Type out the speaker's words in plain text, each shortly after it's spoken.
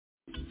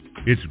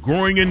It's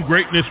Growing in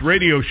Greatness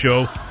radio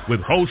show with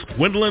host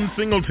Gwendolyn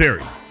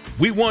Singletary.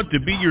 We want to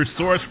be your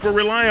source for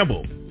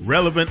reliable,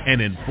 relevant,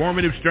 and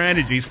informative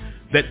strategies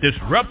that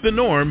disrupt the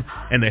norm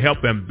and to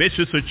help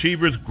ambitious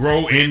achievers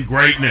grow in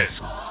greatness.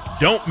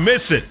 Don't miss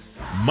it.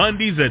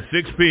 Mondays at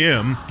 6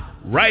 p.m.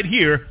 right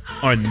here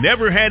on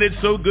Never Had It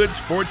So Good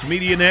Sports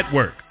Media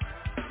Network.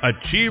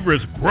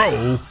 Achievers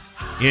grow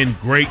in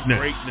greatness.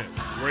 Greatness,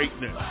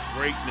 greatness,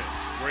 greatness,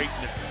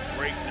 greatness,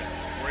 greatness,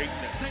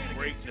 greatness,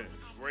 greatness,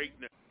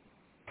 greatness.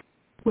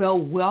 Well,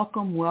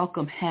 welcome.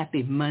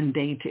 Happy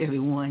Monday to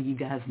everyone. You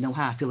guys know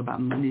how I feel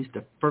about Monday. It's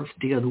the first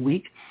day of the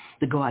week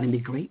to go out and be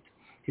great,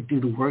 to do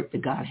the work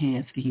that God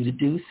has for you to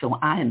do. So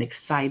I am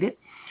excited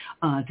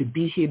to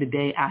be here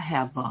today. I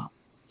have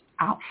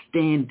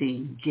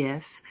outstanding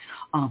guests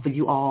for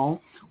you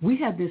all. We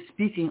have been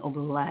speaking over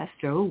the last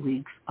several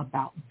weeks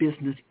about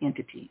business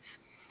entities.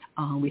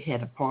 We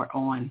had a part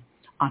on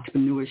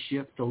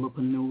entrepreneurship,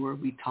 solopreneur.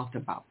 We talked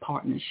about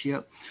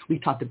partnership. We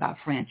talked about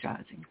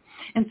franchising.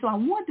 And so I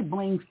wanted to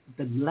bring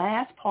the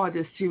last part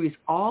of the series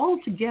all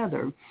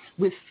together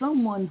with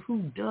someone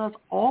who does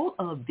all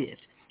of this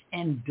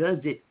and does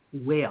it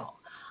well.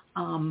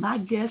 My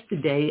guest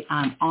today,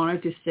 I'm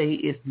honored to say,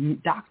 is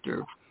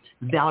Dr.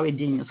 Valerie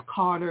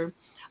Daniels-Carter.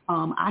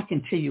 I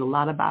can tell you a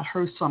lot about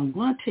her, so I'm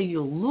going to tell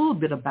you a little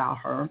bit about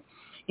her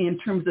in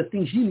terms of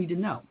things you need to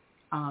know.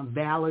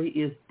 Valerie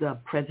is the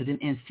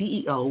president and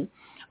CEO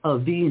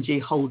of V&J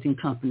Holding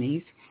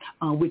Companies,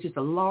 which is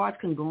a large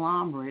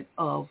conglomerate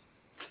of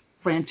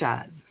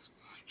franchises.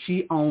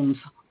 She owns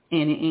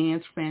Annie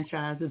Ann's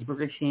franchises,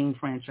 Burger King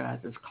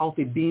franchises,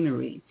 Coffee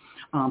Beanery,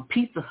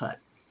 Pizza Hut,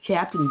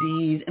 Captain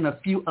D's, and a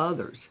few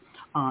others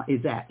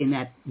in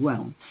that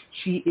realm.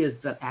 She is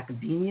the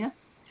academia.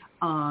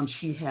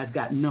 She has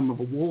got a number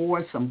of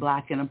awards, some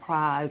Black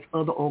Enterprise,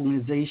 other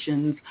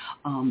organizations,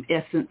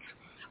 Essence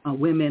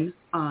Women.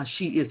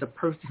 She is a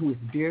person who is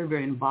very,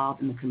 very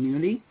involved in the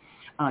community.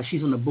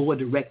 She's on the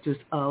board of directors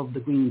of the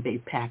Green Bay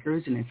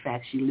Packers, and in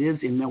fact, she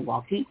lives in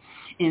Milwaukee.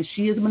 And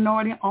she is a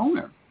minority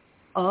owner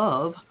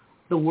of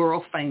the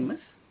world famous,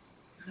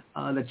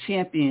 the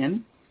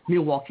champion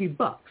Milwaukee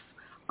Bucks.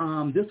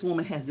 This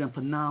woman has done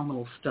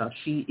phenomenal stuff.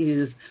 She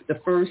is the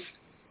first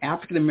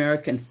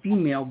African-American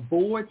female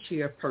board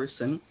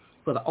chairperson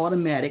for the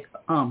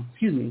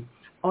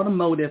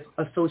Automotive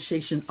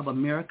Association of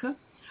America.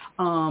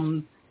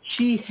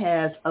 She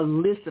has a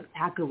list of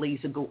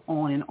accolades that go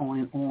on and on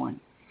and on.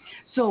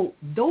 So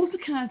those are the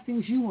kind of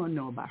things you want to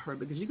know about her,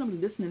 because you're going to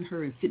be listening to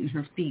her and sitting at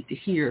her feet to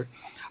hear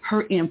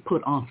her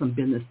input on some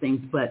business things.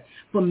 But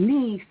for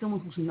me,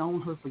 someone who's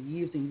known her for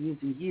years and years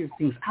and years,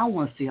 things I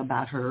want to say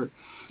about her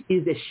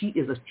is that she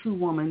is a true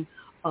woman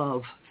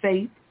of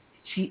faith.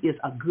 She is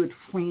a good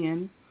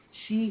friend.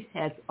 She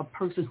has a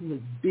person who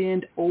has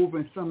been over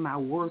in some of my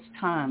worst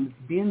times,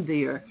 been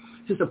there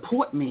to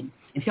support me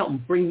and help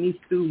bring me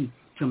through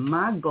to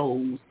my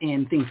goals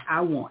and things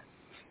I want.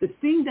 The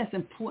thing that's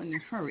important to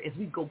her as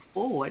we go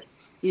forward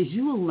is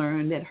you will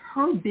learn that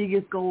her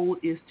biggest goal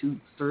is to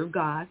serve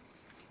God,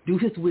 do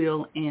his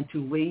will, and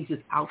to raise his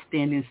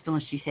outstanding son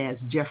she has,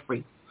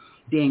 Jeffrey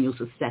Daniels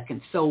II.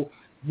 So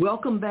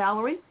welcome,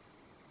 Valerie.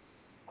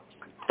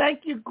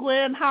 Thank you,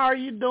 Gwen. How are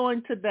you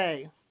doing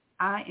today?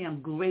 I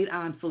am great.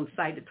 I'm so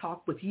excited to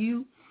talk with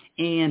you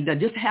and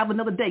just have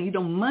another day. You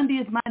know, Monday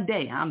is my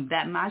day.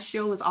 My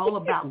show is all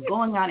about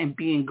going out and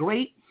being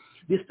great.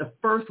 This is the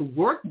first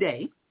work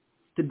day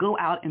to go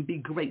out and be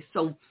great.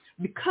 So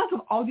because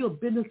of all your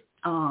business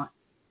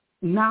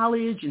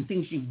knowledge and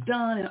things you've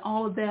done and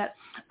all of that,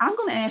 I'm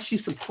going to ask you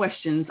some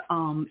questions,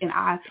 and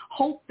I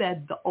hope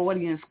that the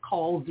audience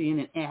calls in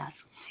and asks.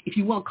 If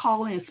you want to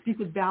call in and speak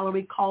with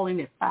Valerie, call in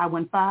at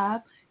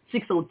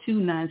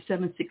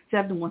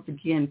 515-602-9767. Once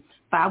again,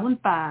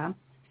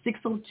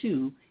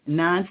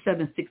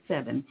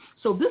 515-602-9767.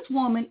 So this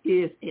woman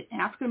is an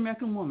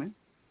African-American woman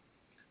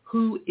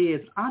who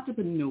is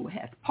entrepreneur,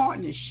 has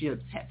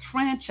partnerships, has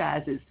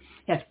franchises,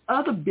 has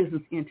other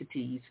business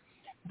entities.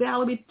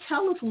 Valerie,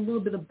 tell us a little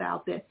bit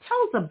about that.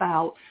 Tell us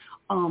about,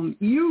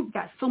 you've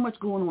got so much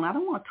going on. I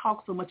don't want to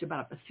talk so much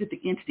about a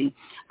specific entity.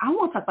 I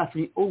want to talk about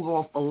some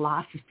overall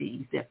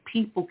philosophies that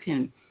people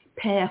can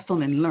pass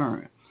on and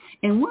learn.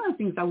 And one of the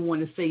things I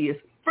want to say is,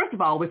 first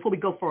of all, before we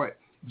go for it,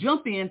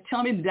 jump in,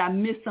 tell me, did I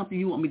miss something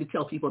you want me to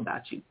tell people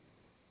about you?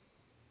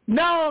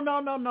 No.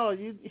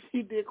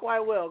 You did quite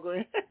well,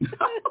 Gwen.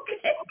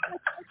 Okay.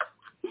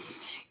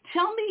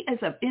 Tell me, as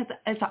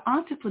an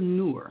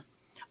entrepreneur,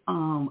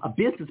 a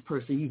business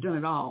person, you've done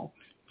it all.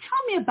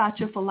 Tell me about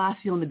your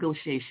philosophy on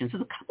negotiations.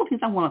 There's a couple of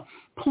things I want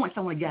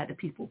to get to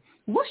people.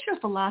 What's your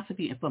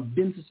philosophy from a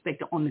business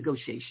perspective on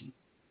negotiation?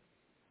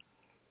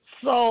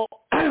 So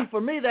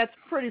for me, that's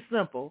pretty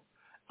simple.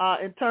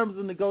 In terms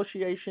of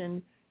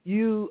negotiation,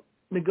 you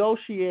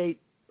negotiate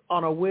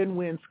on a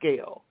win-win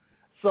scale.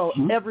 So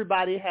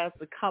everybody has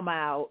to come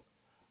out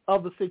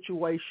of the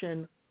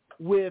situation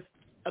with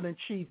an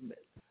achievement.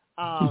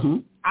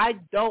 I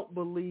don't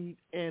believe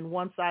in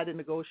one-sided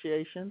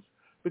negotiations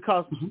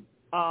because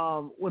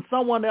when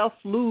someone else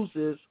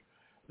loses,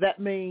 that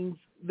means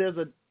there's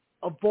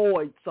a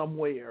void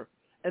somewhere,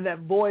 and that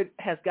void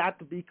has got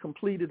to be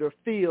completed or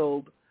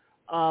filled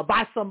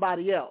by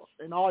somebody else,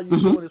 and all you're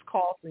doing is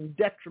causing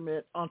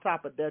detriment on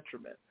top of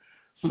detriment.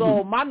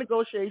 So my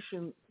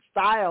negotiation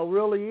style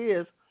really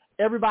is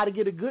everybody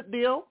get a good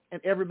deal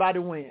and everybody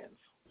wins.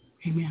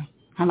 Amen.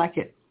 I like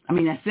it. I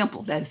mean, that's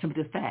simple. That is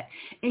simple as that.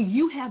 And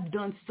you have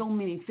done so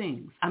many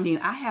things. I mean,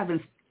 I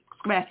haven't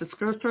scratched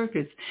the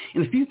surface,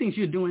 and a few things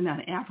you're doing now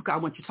in Africa I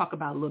want you to talk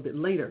about a little bit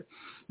later.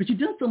 But you've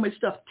done so much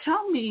stuff.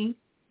 Tell me,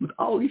 with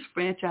all these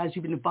franchises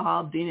you've been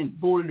involved in and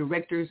board of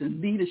directors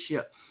and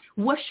leadership,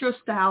 what's your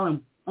style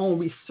on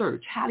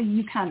research? How do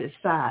you kind of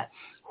decide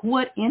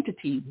what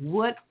entity,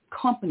 what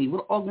company,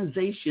 what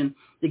organization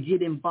to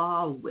get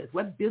involved with?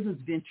 What business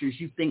ventures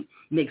you think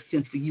make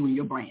sense for you and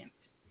your brand?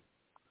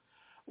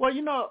 Well,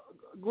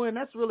 Gwen,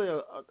 that's really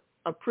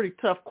a pretty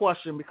tough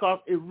question because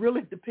it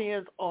really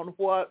depends on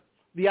what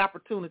the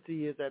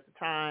opportunity is at the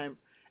time,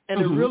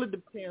 and it really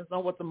depends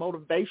on what the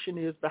motivation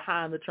is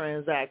behind the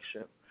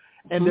transaction.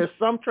 And there's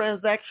some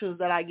transactions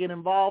that I get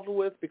involved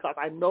with because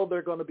I know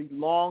they're going to be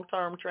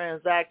long-term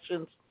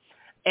transactions,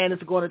 and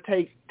it's going to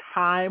take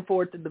time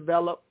for it to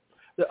develop.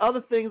 The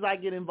other things I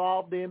get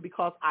involved in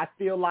because I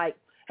feel like,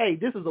 hey,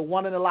 this is a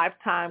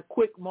one-in-a-lifetime,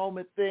 quick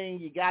moment thing.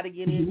 You got to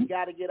get in, you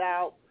got to get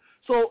out.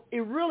 So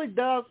it really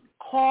does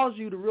cause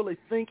you to really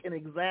think and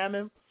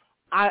examine.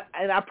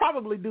 I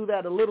probably do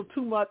that a little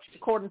too much,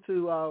 according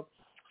to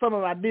some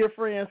of my dear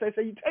friends. They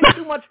say, you take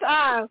too much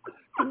time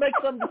to make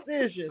some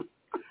decisions.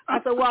 I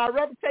said, well, I'd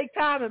rather take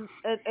time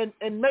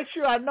and make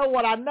sure I know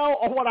what I know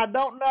or what I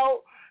don't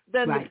know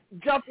than to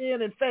jump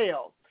in and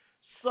fail.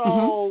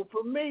 So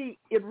for me,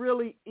 it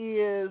really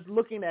is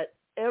looking at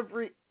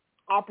every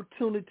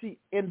opportunity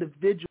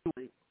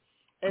individually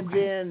and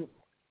then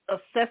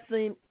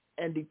assessing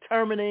and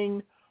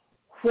determining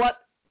what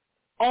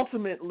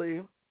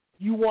ultimately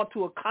you want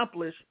to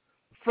accomplish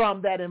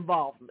from that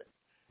involvement.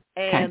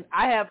 And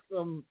I have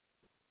some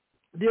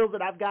deals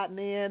that I've gotten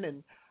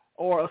in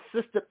or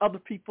assisted other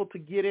people to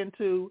get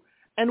into,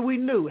 and we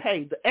knew,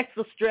 hey, the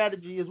exit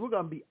strategy is we're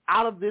going to be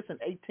out of this in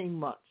 18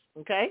 months,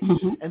 okay?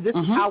 And this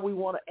is how we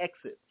want to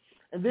exit.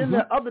 And then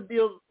there are other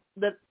deals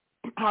that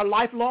are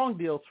lifelong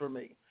deals for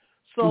me.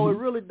 So it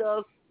really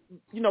does,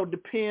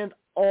 depend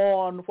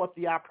on what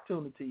the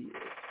opportunity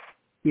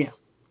is.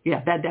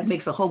 Yeah, that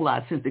makes a whole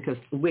lot of sense because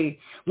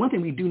one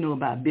thing we do know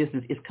about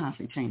business is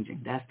constantly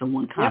changing. That's the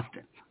one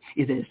constant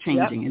is that it's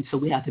changing. And so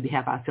we have to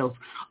have ourselves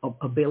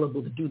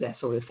available to do that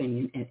sort of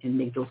thing and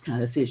make those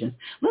kind of decisions.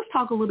 Let's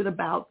talk a little bit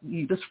about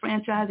this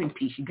franchising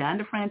piece. You got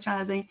into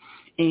franchising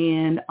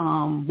and,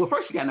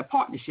 first you got into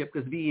partnership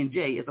because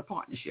V&J is a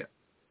partnership,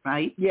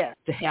 right? Yeah.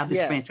 To have these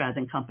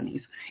franchising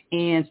companies.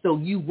 And so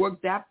you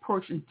worked that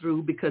portion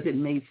through because it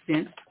made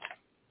sense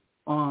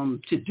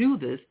to do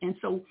this. And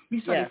so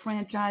you started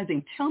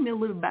franchising. Tell me a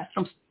little about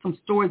some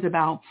stories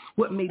about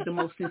what made the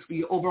most sense for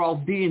your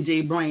overall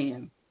V&J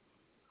brand.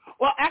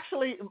 Well,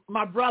 actually,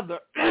 my brother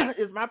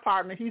is my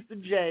partner. He's the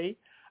J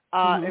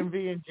in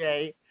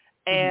V&J.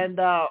 And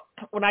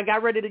when I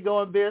got ready to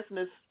go in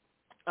business,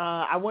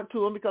 I went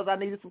to him because I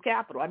needed some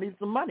capital. I needed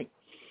some money.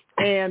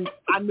 And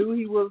I knew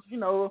he was,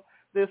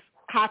 this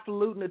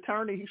highfalutin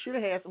attorney. He should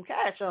have had some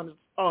cash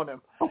on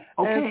him.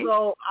 And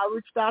so I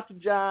reached out to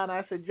John.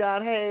 I said,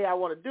 John, hey, I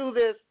want to do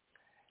this.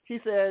 He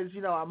says,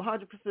 I'm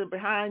 100%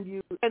 behind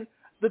you. And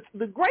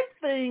the great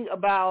thing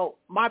about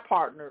my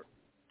partner,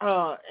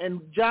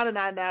 and John and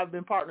I now have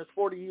been partners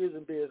 40 years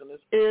in business,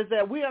 is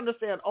that we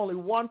understand only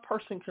one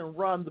person can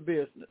run the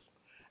business.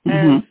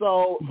 And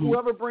so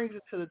whoever brings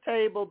it to the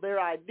table, their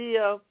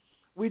idea,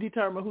 we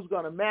determine who's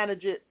going to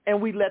manage it,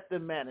 and we let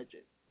them manage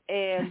it.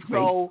 And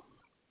so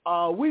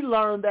we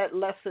learned that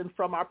lesson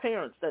from our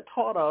parents that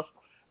taught us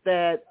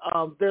that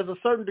there's a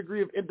certain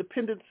degree of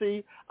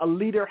independency a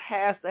leader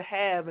has to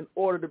have in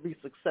order to be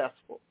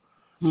successful.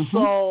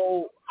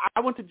 So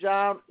I went to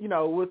John,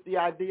 with the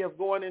idea of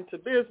going into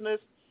business,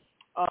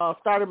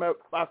 started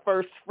my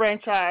first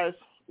franchise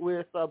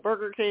with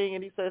Burger King,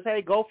 and he says,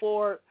 hey, go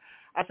for it.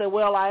 I said,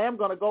 well, I am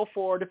going to go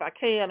for it if I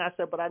can. I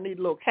said, but I need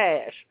a little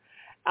cash.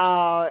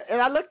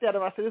 And I looked at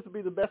him. I said, this will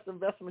be the best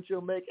investment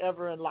you'll make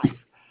ever in life.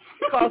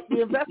 Because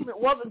the investment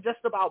wasn't just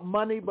about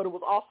money, but it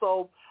was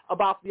also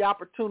about the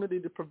opportunity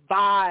to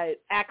provide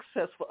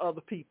access for other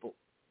people.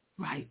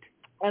 Right.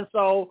 And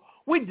so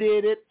we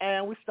did it,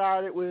 and we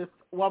started with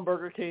One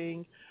Burger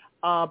King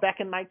back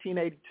in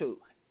 1982.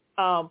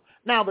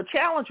 Now, the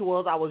challenge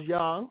was I was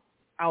young,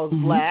 I was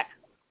black,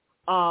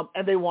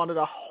 and they wanted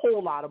a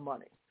whole lot of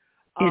money.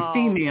 And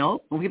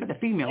female. We'll give it the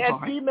female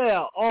part. And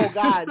female. Oh,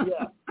 God,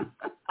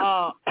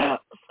 yeah.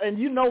 And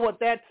you know what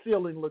that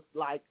ceiling looks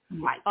like.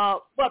 Right.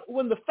 But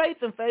when the faith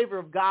and favor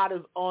of God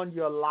is on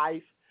your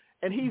life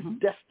and he's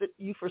destined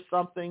you for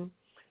something,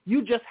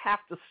 you just have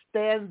to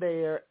stand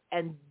there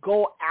and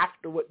go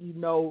after what you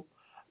know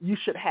you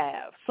should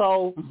have.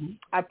 So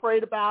I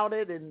prayed about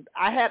it, and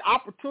I had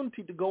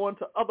opportunity to go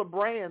into other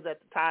brands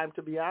at the time,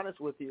 to be honest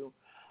with you.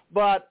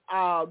 But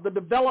the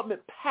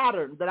development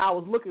pattern that I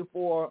was looking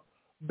for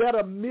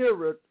better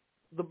mirrored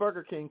the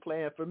Burger King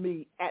plan for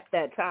me at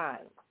that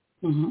time.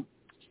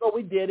 so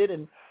we did it,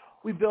 and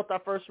we built our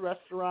first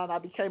restaurant. I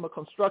became a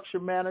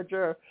construction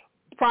manager.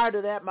 Prior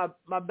to that,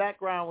 my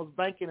background was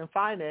banking and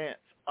finance.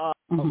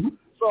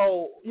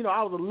 So,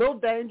 I was a little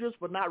dangerous,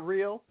 but not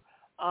real.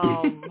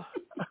 And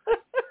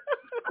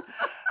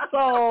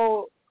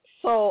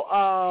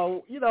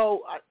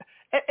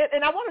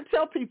I want to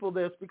tell people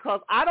this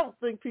because I don't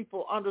think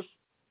people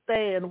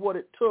understand what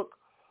it took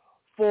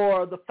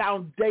for the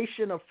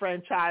foundation of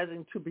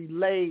franchising to be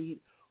laid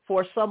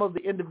for some of the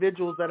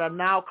individuals that are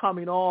now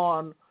coming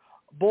on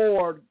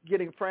board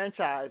getting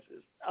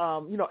franchises.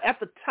 At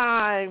the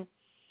time,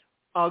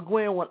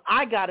 Gwen, when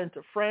I got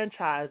into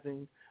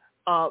franchising,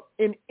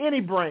 in any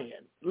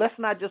brand, let's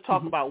not just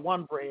talk about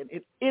one brand,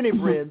 in any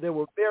brand, there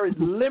were very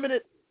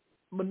limited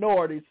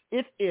minorities,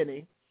 if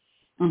any,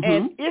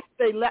 and if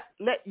they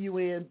let you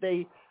in,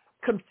 they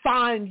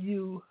confine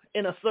you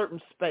in a certain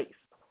space.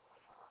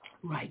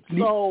 Right.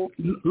 So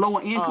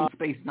lower income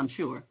spaces, I'm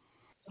sure.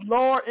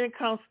 Lower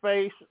income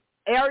space,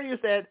 areas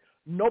that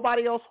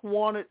nobody else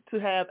wanted to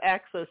have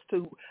access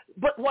to.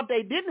 But what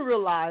they didn't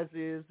realize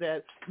is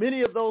that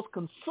many of those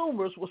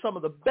consumers were some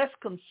of the best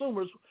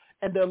consumers,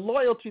 and their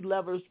loyalty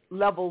levels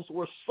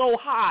were so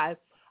high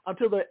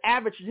until their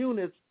average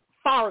units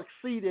far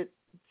exceeded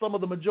some of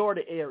the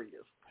majority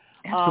areas.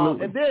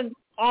 Absolutely. And then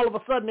all of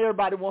a sudden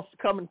everybody wants to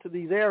come into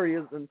these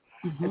areas and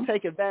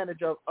take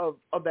advantage of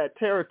that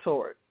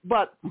territory.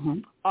 But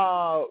in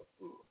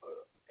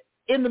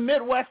the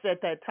Midwest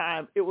at that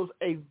time, it was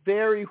a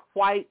very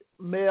white,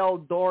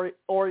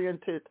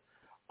 male-oriented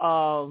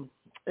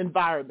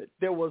environment.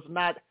 There was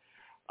not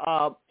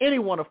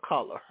anyone of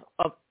color,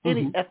 of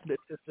any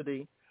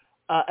ethnicity,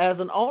 as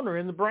an owner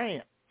in the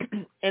brand.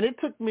 And it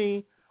took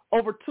me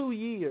over 2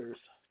 years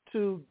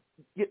to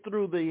get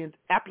through the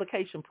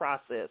application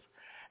process.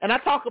 And I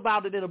talk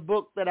about it in a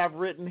book that I've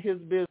written, His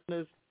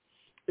Business,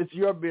 It's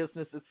Your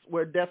Business, It's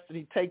Where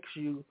Destiny Takes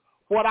You,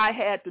 what I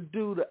had to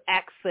do to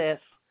access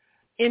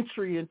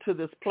entry into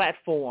this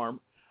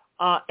platform.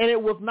 And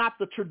it was not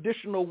the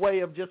traditional way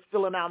of just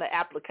filling out an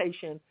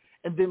application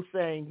and then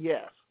saying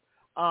yes.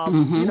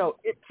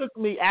 It took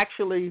me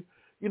actually,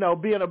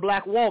 being a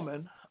black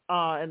woman,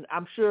 and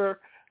I'm sure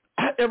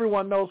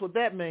everyone knows what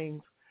that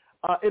means,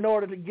 in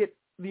order to get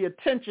the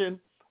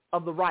attention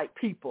of the right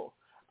people.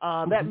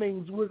 That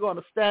means we're going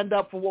to stand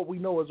up for what we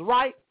know is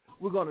right.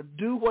 We're going to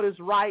do what is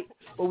right,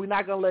 but we're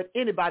not going to let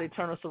anybody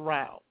turn us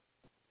around.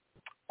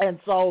 And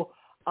so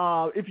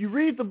if you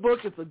read the book,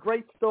 it's a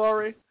great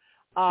story.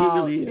 It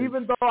really is.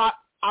 Even though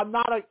I'm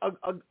not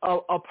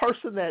a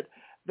person that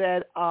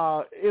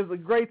is a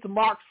great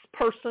Marx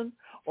person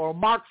or a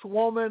Marx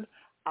woman,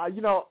 I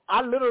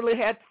literally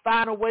had to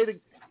find a way to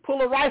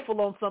pull a rifle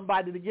on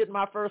somebody to get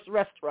my first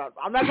restaurant.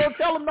 I'm not going to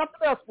tell them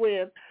nothing else,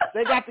 Gwen.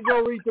 They got to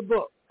go read the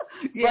book.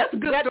 Yeah, it's a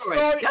good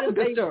story. That's a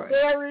good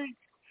story.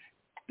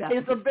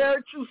 It's a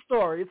very true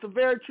story. It's a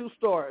very true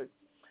story.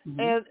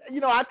 And,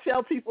 I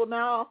tell people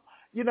now,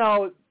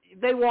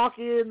 they walk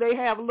in, they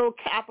have a little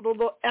capital,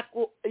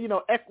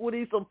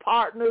 equity, some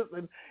partners,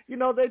 and,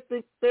 they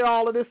think they're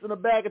all of this in a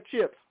bag of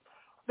chips.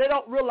 They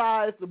don't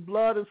realize the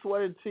blood and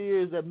sweat and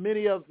tears that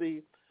many of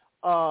the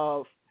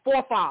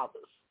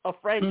forefathers of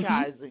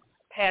franchising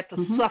had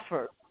to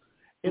suffer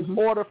in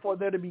order for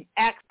there to be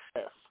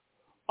access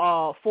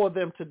for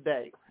them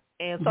today.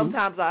 And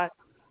sometimes I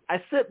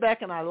sit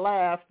back and I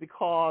laugh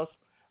because,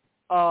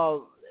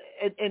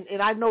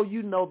 and I know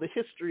the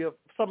history of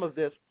some of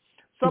this.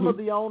 Some of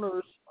the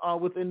owners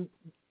within,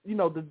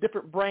 the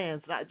different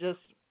brands, not just,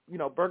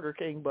 Burger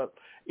King, but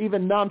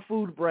even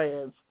non-food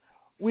brands,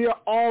 we are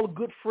all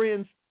good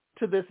friends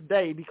to this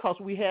day because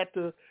we had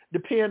to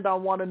depend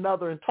on one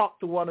another and talk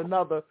to one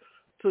another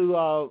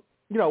to,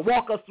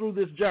 walk us through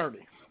this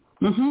journey.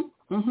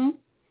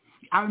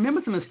 I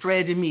remember some of the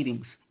strategy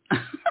meetings.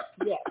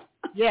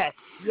 Yes.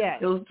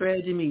 Those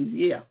strategy meetings,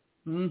 yeah.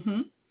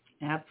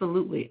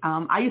 Absolutely.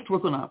 I used to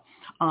work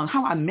on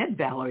how I met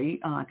Valerie.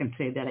 I can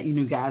say that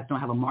you guys don't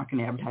have a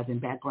marketing and advertising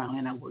background,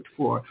 and I worked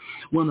for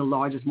one of the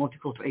largest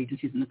multicultural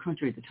agencies in the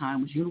country at the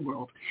time, was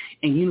Uniworld.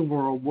 And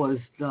Uniworld was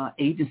the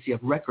agency of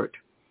record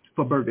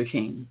for Burger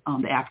King,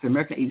 the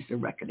African-American agency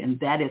of record. And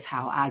that is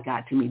how I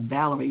got to meet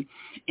Valerie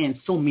and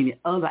so many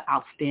other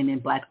outstanding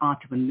black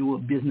entrepreneur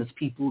business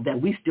people that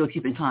we still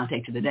keep in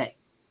contact to today.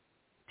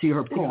 To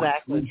your point,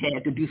 we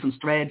had to do some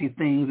strategy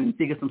things and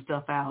figure some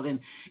stuff out and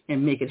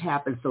make it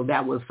happen. So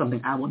that was something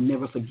I will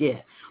never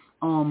forget.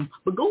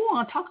 But go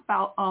on, talk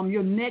about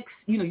your next,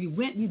 you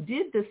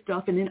did this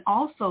stuff. And then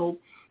also,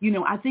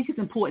 I think it's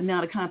important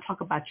now to kind of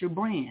talk about your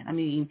brand. I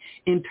mean,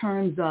 in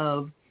terms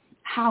of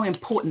how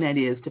important that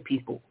is to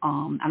people.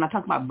 I'm not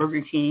talking about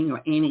Burger King or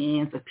Annie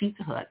Ann's or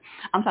Pizza Hut.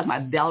 I'm talking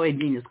about Valerie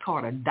Dennis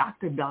Carter,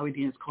 Dr. Valerie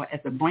Dennis Carter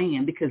as a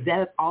brand, because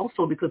that is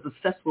also because a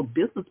successful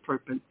business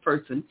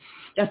person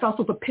that's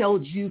also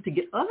propelled you to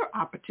get other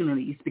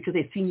opportunities because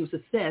they've seen your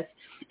success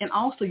and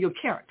also your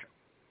character.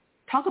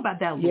 Talk about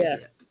that a little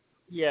bit.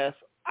 Yes.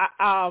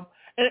 And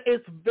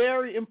it's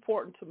very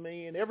important to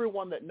me, and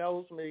everyone that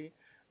knows me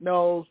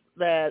knows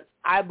that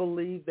I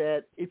believe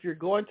that if you're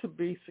going to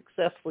be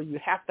successful, you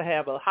have to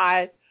have a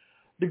high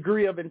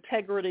degree of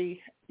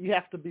integrity. You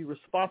have to be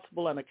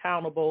responsible and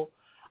accountable.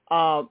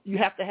 You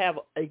have to have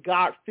a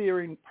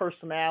God-fearing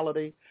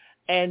personality,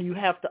 and you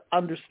have to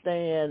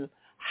understand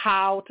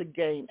how to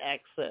gain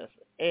access.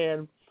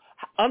 And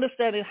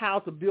understanding how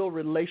to build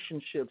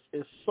relationships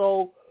is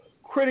so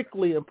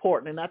critically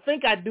important. And I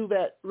think I do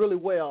that really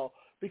well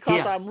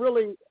because I'm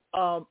really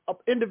an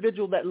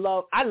individual that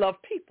I love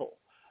people.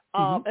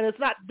 And it's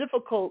not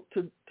difficult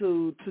to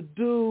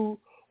do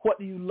what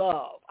you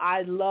love.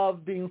 I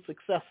love being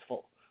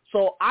successful.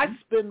 So I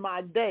spend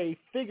my day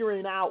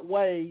figuring out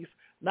ways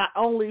not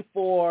only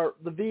for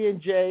the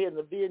V&J and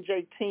the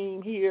V&J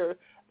team here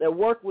that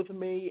work with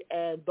me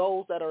and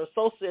those that are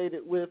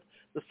associated with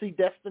the Sea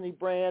Destiny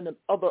brand and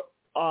other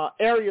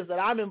areas that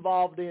I'm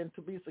involved in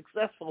to be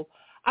successful.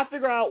 I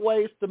figure out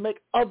ways to make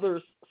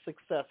others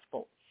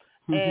successful.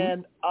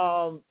 And,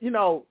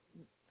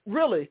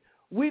 really,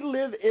 we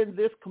live in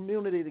this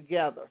community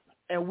together,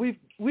 and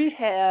we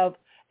have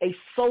a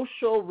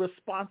social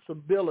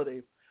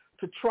responsibility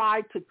to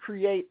try to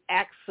create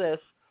access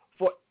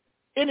for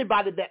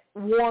anybody that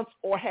wants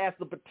or has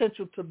the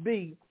potential to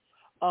be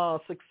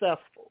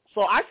successful.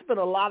 So I spend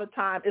a lot of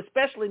time,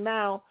 especially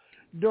now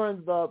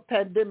during the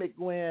pandemic,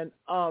 Gwen,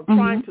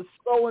 trying to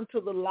sow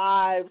into the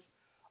lives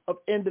of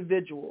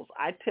individuals.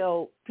 I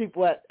tell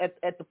people at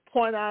the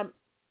point I'm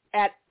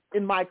at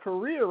in my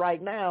career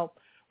right now,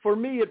 for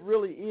me it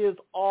really is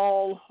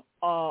all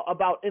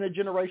about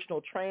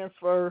intergenerational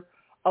transfer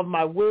of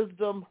my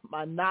wisdom,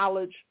 my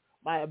knowledge,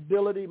 my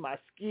ability, my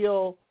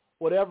skill,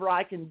 whatever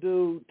I can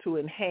do to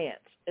enhance.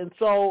 And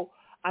so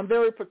I'm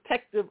very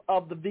protective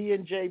of the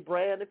V&J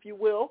brand, if you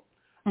will,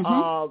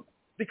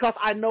 because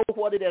I know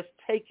what it has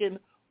taken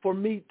for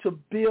me to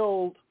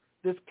build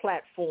this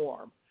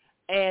platform.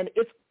 And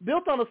it's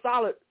built on a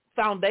solid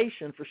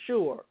foundation for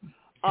sure.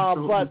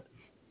 But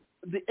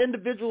the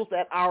individuals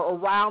that are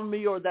around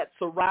me or that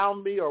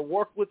surround me or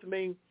work with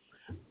me,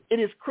 it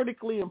is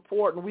critically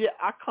important.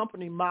 Our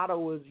company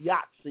motto is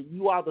Yahtzee.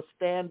 You are the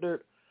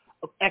standard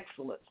of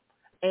excellence.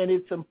 And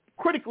it's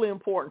critically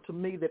important to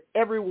me that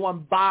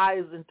everyone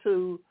buys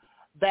into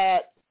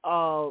that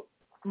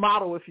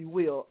motto, if you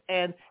will.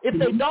 And if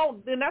they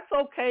don't, then that's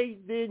okay.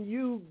 Then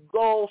you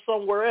go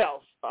somewhere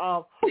else.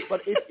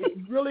 But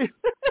if really,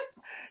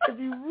 if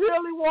you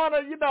really want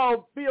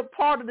to, be a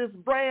part of this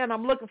brand,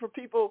 I'm looking for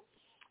people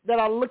that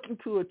are looking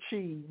to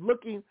achieve,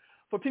 looking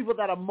for people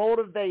that are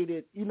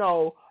motivated,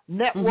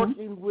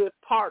 networking with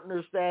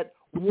partners that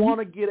want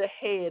to get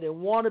ahead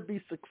and want to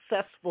be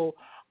successful.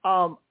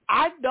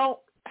 I don't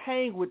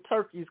hang with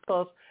turkeys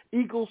because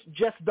eagles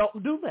just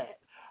don't do that.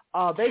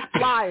 They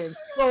fly and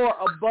soar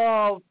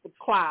above the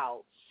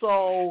clouds.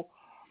 So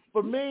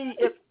for me,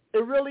 it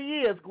really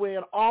is,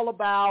 Gwen, all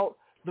about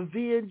the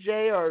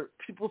V&J, or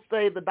people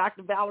say the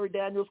Dr. Valerie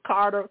Daniels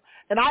Carter,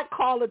 and I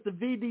call it the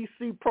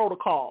VDC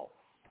protocol.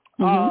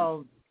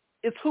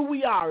 It's who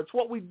we are. It's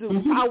what we do.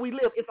 It's how we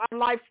live. It's our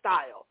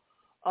lifestyle.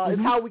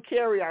 It's how we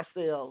carry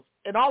ourselves.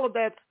 And all of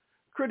that's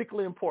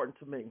critically important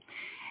to me.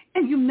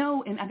 And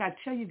and I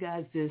tell you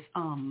guys this,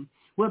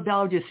 what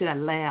Valerie just said, I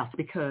laughed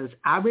because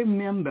I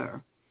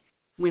remember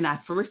when I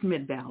first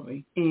met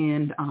Valerie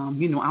and,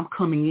 I'm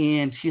coming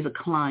in, she's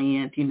a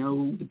client,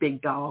 the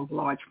big dog,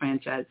 large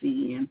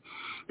franchisee and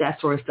that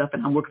sort of stuff.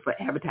 And I'm working for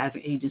an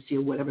advertising agency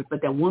or whatever.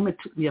 But that woman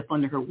took me up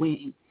under her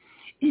wing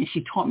and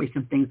she taught me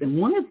some things. And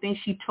one of the things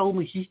she told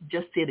me, she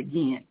just said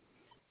again,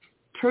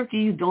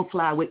 turkeys don't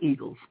fly with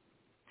eagles.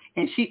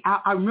 And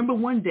I remember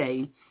one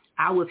day,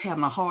 I was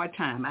having a hard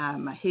time.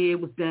 My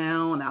head was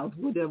down. I was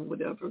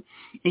whatever.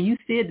 And you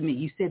said to me,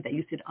 you said,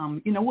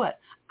 you know what?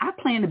 I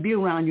plan to be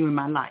around you in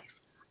my life.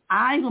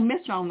 I ain't going to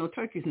mess around with no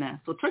turkeys now.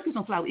 So turkeys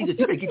don't fly with eagles.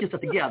 You better get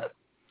yourself together.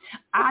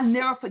 I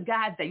never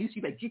forgot that. You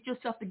better get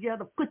yourself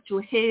together, put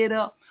your head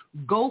up,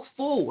 go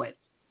forward,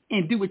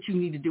 and do what you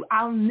need to do.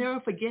 I'll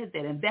never forget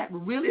that. And that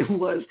really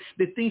was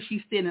the thing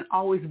she said and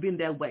always been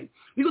that way.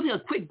 We're going to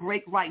take a quick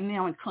break right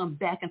now and come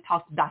back and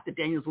talk to Dr.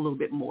 Daniels a little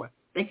bit more.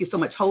 Thank you so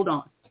much. Hold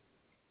on.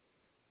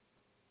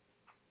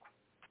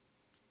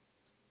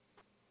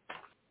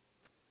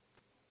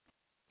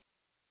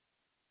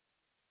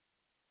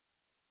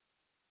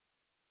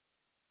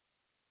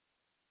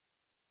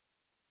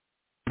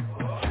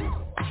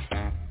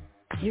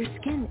 Your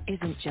skin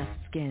isn't just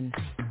skin.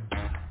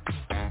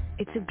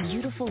 It's a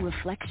beautiful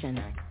reflection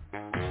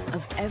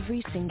of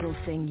every single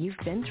thing you've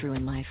been through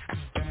in life.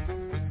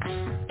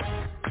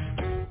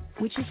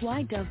 Which is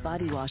why Dove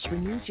Body Wash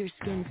removes your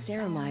skin's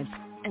ceramides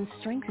and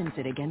strengthens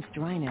it against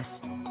dryness.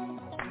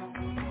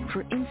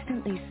 For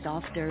instantly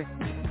softer,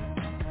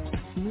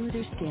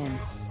 smoother skin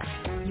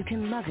you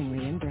can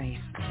lovingly embrace.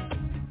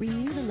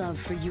 Renew the love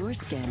for your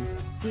skin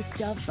with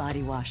Dove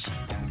Body Wash.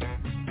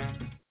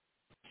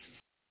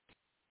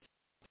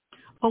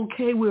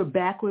 Okay, we're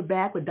back with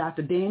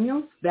Dr.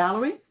 Daniels.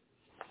 Valerie?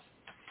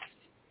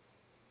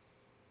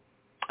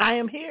 I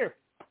am here.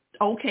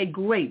 Okay,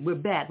 great. We're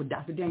back with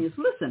Dr. Daniels.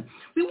 Listen,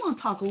 we want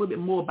to talk a little bit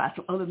more about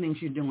some other things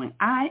you're doing.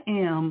 I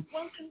am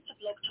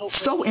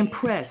so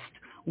impressed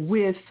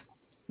with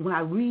when I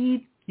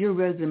read your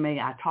resume.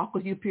 I talk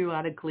with you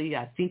periodically.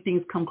 I see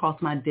things come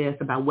across my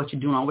desk about what you're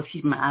doing. I always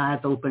keep my eyes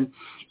open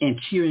and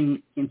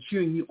cheering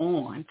you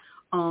on.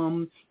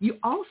 You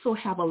also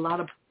have a lot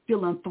of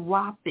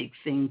philanthropic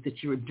things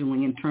that you're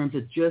doing in terms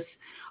of just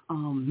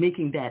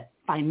making that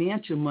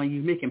financial money.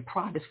 You're making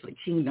profits for the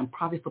kingdom,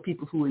 profits for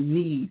people who are in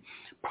need,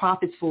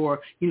 profits for,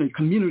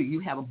 community.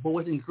 You have a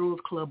Boys and Girls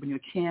Club on your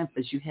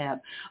campus. You have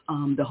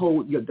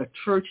the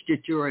church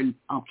that you're in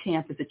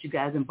campus that you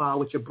guys involved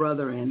with your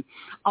brother, and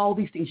all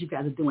these things you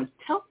guys are doing.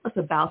 Tell us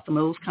about some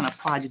of those kind of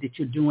projects that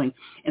you're doing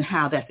and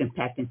how that's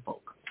impacting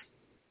folk.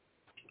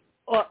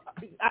 Well,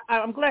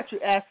 I'm glad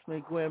you asked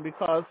me, Gwen,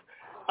 because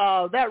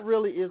that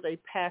really is a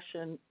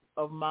passion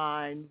of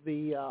mine,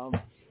 the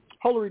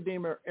Holy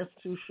Redeemer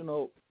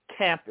Institutional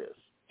Campus.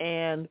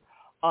 And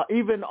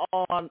even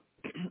on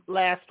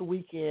last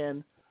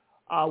weekend,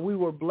 we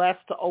were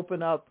blessed to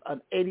open up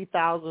an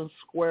 80,000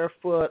 square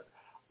foot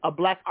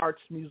Black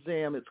Arts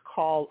Museum. It's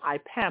called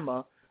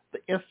IPAMA,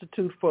 the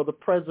Institute for the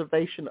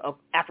Preservation of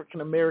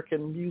African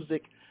American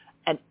Music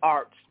and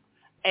Arts.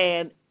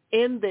 And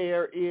in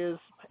there is,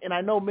 and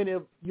I know many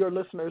of your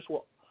listeners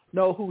will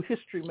know who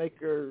History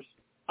Makers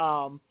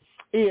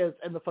is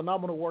and the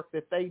phenomenal work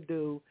that they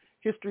do.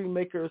 History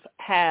Makers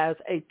has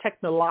a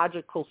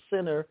technological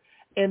center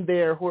in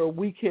there where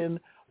we can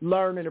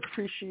learn and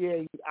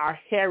appreciate our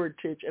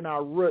heritage and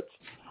our roots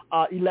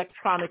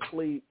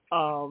electronically,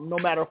 no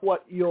matter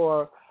what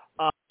your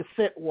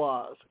descent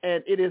was.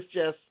 And it is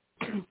just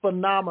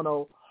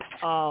phenomenal.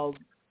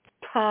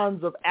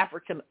 Tons of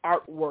African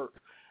artwork.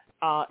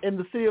 In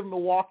the city of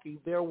Milwaukee,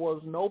 there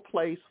was no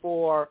place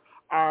for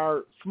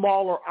our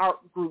smaller art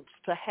groups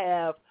to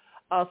have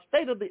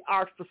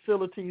state-of-the-art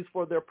facilities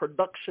for their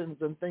productions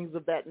and things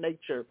of that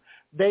nature.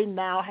 They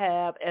now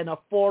have an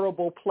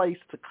affordable place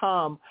to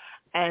come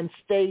and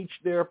stage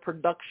their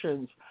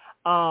productions.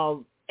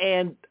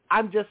 And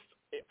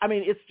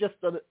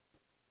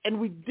and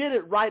we did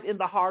it right in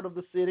the heart of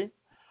the city.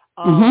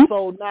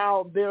 So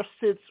now there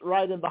sits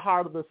right in the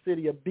heart of the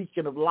city a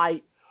beacon of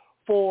light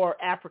for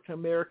African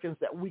Americans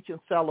that we can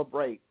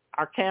celebrate.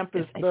 Our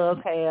campus does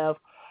have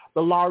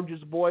the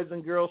largest Boys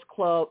and Girls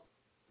Club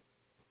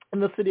in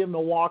the city of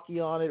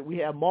Milwaukee on it. We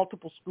have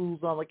multiple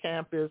schools on the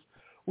campus.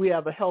 We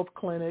have a health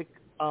clinic,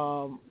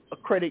 a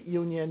credit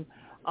union.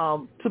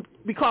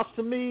 Because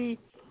to me,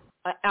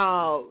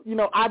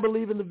 I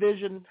believe in the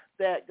vision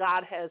that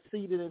God has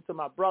seeded into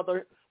my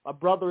brother. My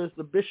brother is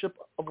the Bishop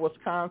of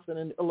Wisconsin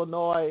and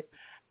Illinois,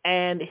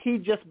 and he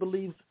just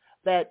believes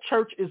that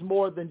church is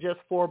more than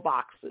just 4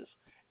 boxes.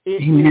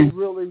 It is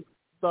really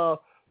the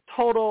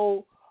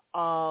total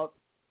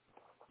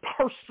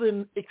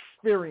person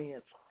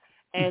experience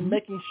and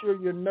making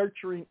sure you're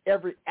nurturing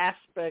every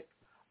aspect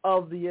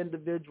of the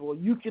individual.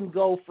 You can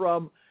go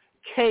from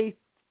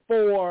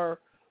K-4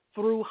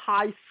 through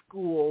high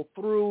school,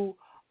 through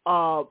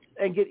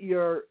and get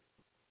your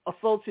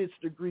associate's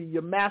degree,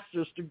 your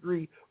master's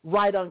degree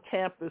right on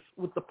campus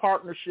with the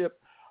partnership,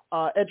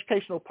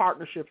 educational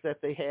partnerships that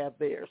they have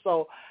there.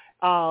 So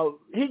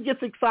he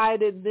gets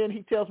excited, and then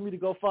he tells me to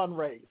go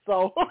fundraise.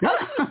 So,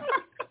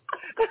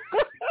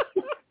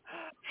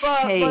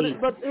 but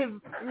his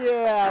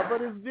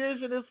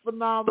vision is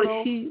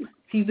phenomenal. But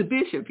he's a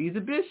bishop. He's a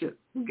bishop.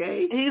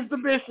 Okay. He's the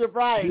bishop,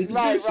 right?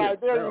 Right.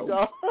 There you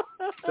go.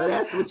 So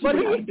that's what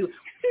you do.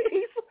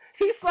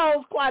 He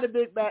sows quite a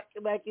bit back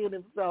in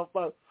himself,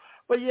 but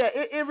yeah,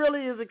 it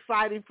really is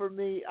exciting for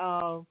me.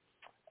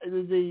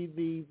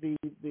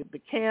 The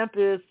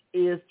campus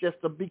is just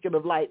a beacon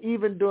of light.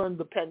 Even during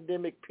the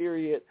pandemic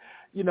period,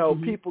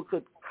 people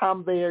could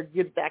come there,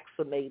 get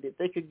vaccinated.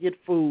 They could get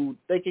food.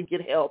 They could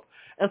get help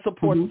and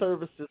support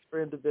services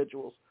for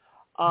individuals.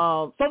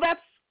 So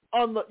that's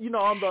on the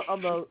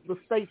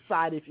state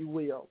side, if you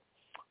will.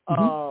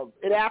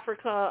 In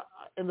Africa,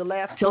 in the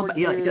last 4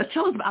 years. Yeah,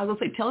 tell us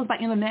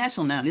about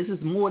international now. This is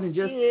more than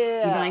just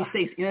the United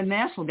States.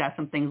 International got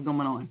some things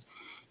going on.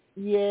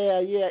 Yeah.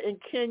 In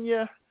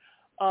Kenya.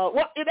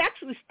 It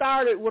actually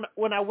started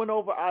when I went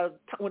over,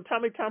 when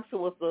Tommy Thompson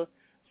was the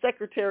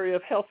Secretary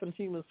of Health and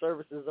Human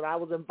Services, and I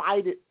was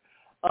invited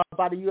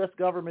by the U.S.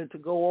 government to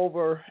go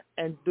over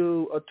and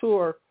do a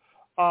tour.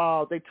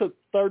 They took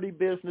 30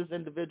 business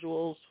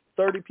individuals,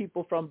 30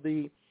 people from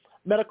the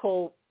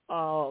medical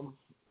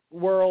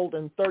world,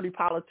 and 30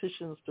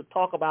 politicians to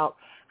talk about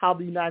how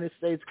the United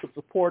States could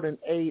support and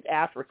aid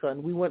Africa.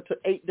 And we went to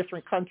 8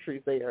 different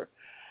countries there.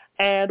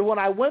 And when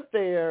I went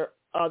there,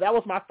 that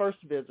was my first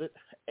visit,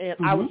 and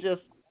I was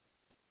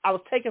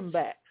taken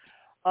back.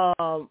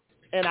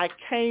 And I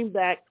came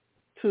back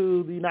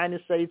to the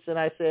United States, and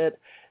I said,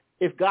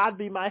 if God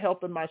be my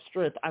help and my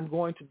strength, I'm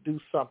going to do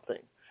something.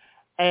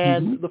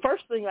 And the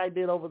first thing I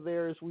did over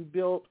there is we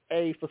built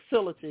a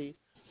facility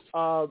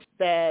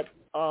that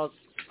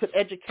could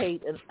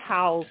educate and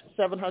house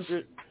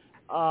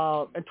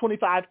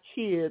 725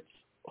 kids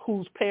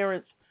whose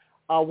parents,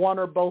 one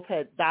or both,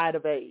 had died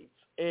of AIDS.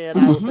 And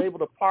I was able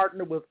to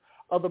partner with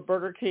other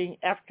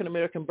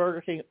African-American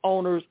Burger King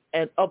owners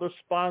and other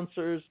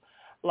sponsors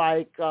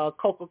like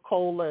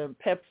Coca-Cola and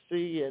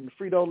Pepsi and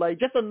Frito-Lay,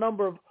 just a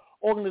number of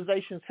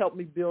organizations helped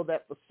me build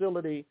that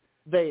facility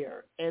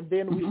there. And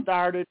then we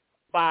started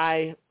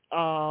by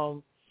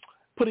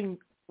putting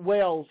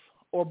wells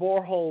or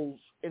boreholes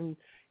in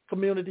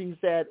communities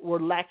that were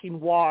lacking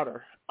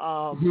water.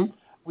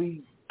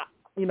 We,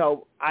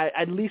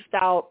 I leased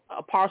out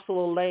a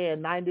parcel of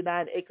land,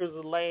 99 acres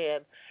of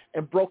land,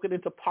 and broke it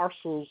into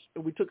parcels.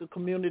 And we took a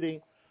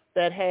community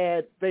that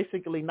had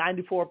basically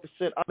 94%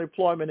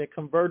 unemployment and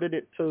converted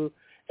it to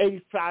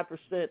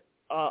 85%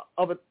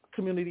 of a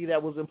community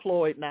that was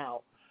employed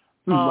now.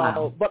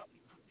 Wow. But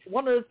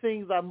one of the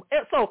things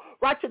so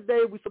right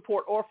today we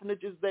support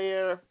orphanages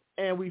there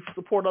and we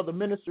support other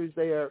ministries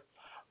there.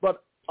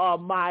 But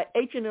my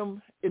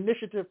H&M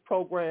initiative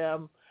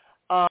program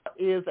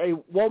is a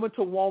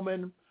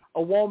woman-to-woman,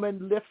 a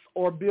woman lifts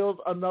or builds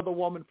another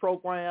woman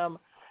program.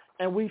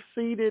 And we've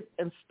seeded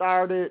and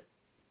started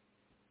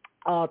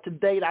to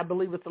date, I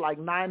believe it's like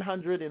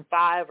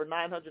 905 or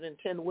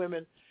 910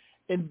 women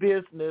in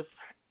business.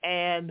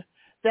 And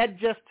that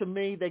just, to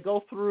me, they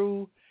go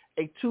through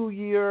a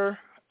 2-year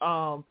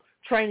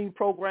training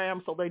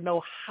program so they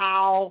know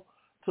how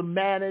to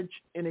manage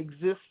and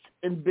exist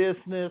in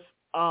business.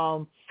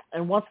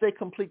 And once they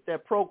complete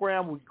that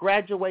program, we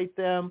graduate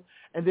them,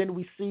 and then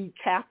we seed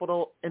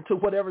capital into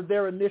whatever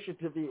their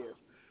initiative is.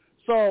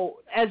 So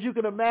as you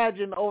can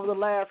imagine, over the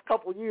last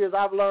couple of years,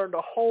 I've learned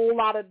a whole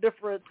lot of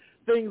different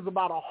things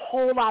about a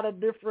whole lot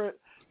of different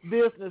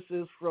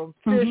businesses, from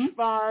fish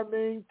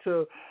farming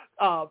to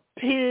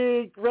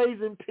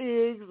raising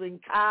pigs and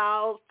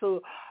cows,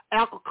 to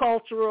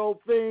agricultural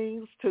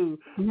things, to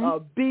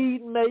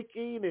bead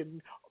making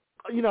and,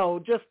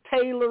 just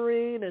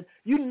tailoring, and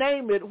you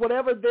name it,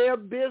 whatever their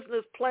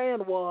business plan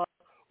was,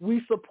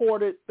 we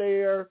supported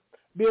their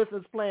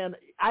business plan.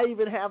 I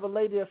even have a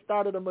lady that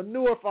started a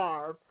manure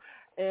farm,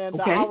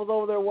 and I was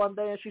over there one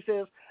day, and she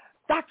says,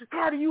 Dr.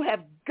 Carter, you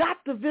have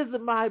got to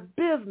visit my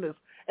business.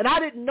 And I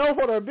didn't know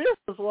what her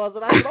business was,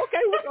 and I said,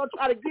 okay, we're going to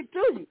try to get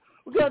to you.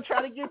 We're going to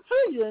try to get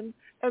to you.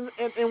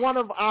 And one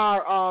of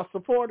our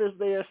supporters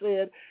there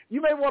said,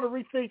 you may want to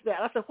rethink that.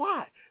 I said,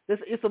 why?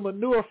 It's a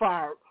manure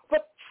farm.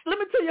 But let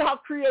me tell you how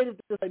creative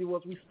this lady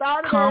was. We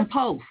started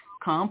compost.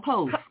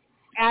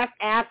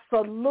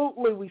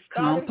 Absolutely. We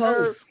started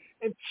her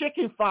in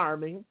chicken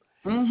farming,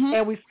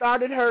 and we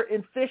started her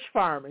in fish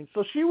farming.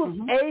 So she was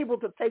able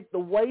to take the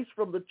waste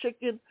from the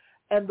chicken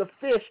and the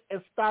fish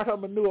and start her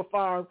manure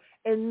farm.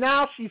 And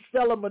now she's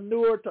selling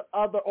manure to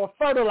or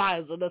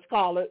fertilizer, let's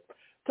call it,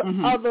 to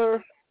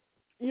other,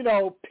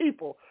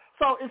 people.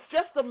 So it's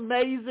just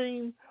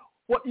amazing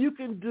what you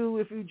can do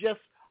if you just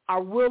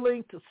are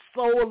willing to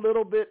sow a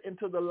little bit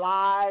into the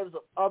lives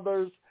of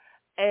others.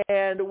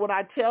 And when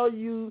I tell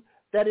you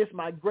that is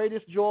my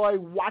greatest joy,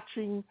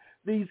 watching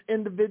these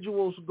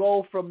individuals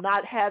go from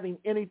not having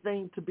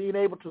anything to being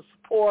able to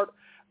support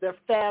their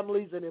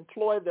families and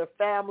employ their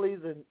families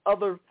and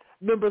other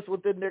members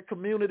within their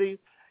community,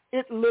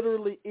 it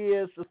literally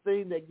is the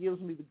thing that gives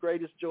me the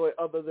greatest joy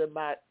other than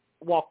my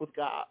walk with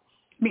God.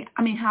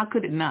 I mean, how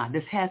could it not?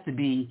 This has to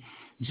be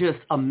just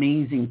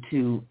amazing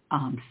to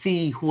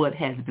see what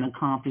has been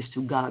accomplished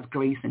through God's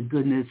grace and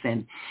goodness,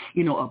 and,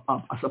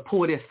 a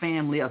supportive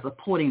family, a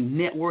supporting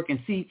network. And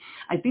see,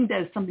 I think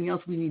that is something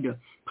else we need to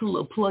put a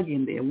little plug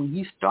in there. When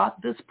you start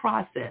this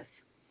process,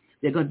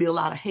 there are going to be a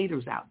lot of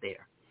haters out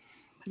there.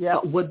 Yeah.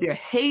 What they're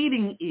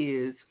hating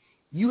is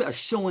you are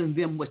showing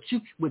them what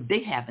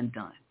they haven't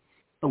done.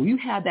 So you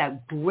have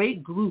that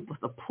great group of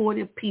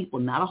supportive people,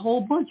 not a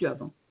whole bunch of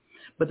them,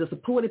 but the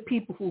supportive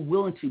people who are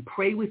willing to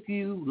pray with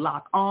you,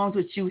 lock arms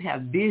with you,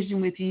 have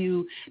vision with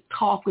you,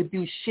 talk with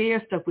you,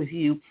 share stuff with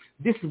you.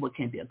 This is what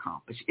can be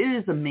accomplished. It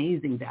is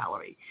amazing,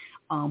 Valerie,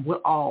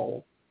 what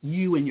all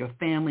you and your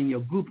family and your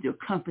group, your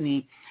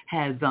company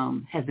has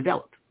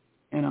developed.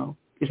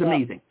 It's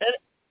amazing.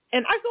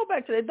 And I go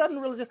back to that. It doesn't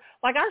really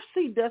like our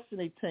See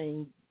Destiny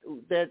team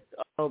that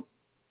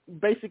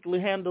basically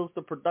handles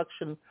the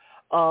production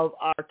of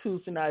our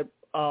Tuesday night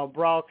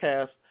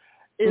broadcast.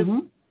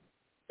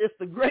 It's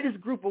the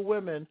greatest group of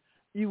women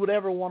you would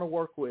ever want to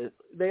work with.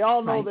 They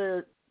all know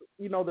their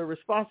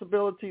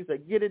responsibilities. They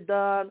get it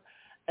done.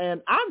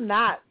 And I'm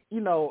not,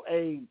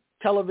 a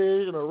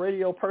television or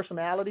radio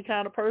personality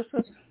kind of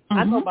person.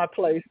 I know my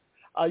place.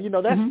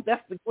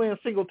 That's the Gwendolyn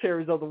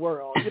Singletaries of the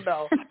world. You're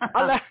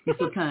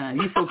so kind.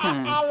 You're so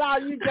kind. I allow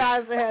you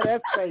guys to have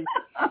that space.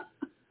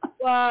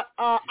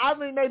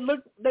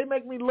 They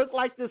make me look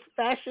like this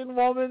fashion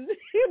woman.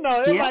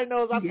 Everybody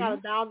knows I'm kind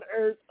of down to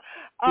earth.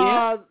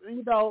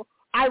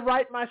 I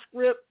write my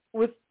script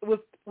with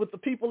the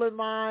people in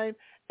mind,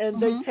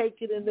 and they take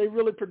it and they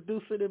really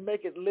produce it and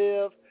make it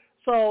live.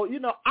 So,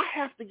 I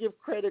have to give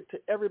credit to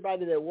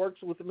everybody that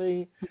works with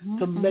me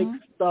to make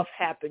stuff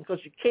happen, because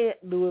you can't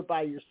do it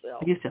by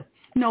yourself.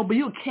 No, but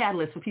you're a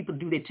catalyst for people to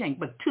do their change.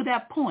 But to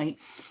that point,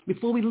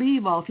 before we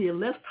leave off here,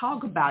 let's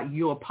talk about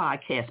your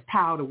podcast,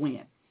 Power to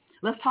Win.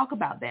 Let's talk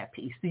about that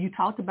piece. So you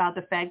talked about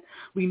the fact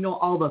we know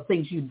all the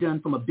things you've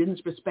done from a business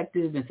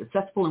perspective and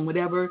successful and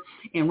whatever.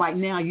 And right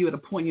now you're at a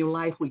point in your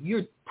life where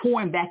you're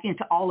pouring back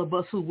into all of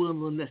us who will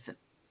listen.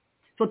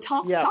 So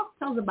tell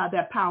us about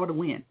that Power to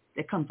Win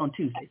that comes on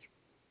Tuesdays.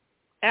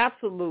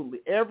 Absolutely.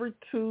 Every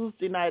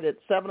Tuesday night at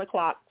 7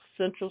 o'clock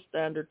Central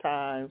Standard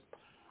Time.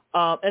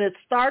 And it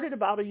started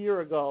about a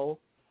year ago.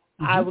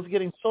 Mm-hmm. I was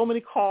getting so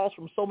many calls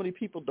from so many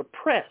people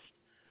depressed,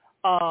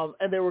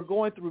 and they were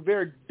going through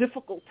very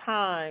difficult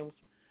times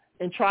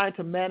in trying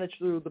to manage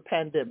through the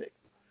pandemic.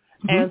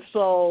 Mm-hmm. And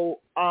so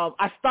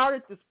I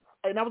started this,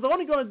 and I was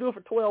only going to do it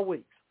for 12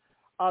 weeks,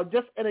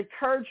 just an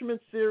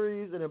encouragement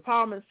series, an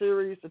empowerment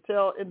series to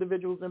tell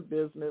individuals in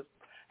business,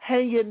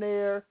 hang in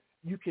there.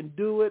 You can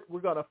do it. We're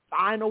going to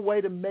find a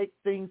way to make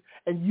things,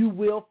 and you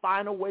will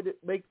find a way to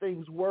make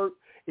things work.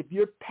 If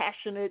you're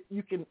passionate,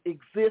 you can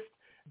exist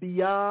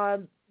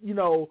beyond,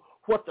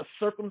 what the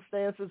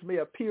circumstances may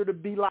appear to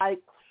be like.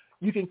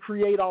 You can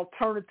create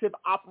alternative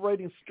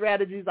operating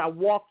strategies. I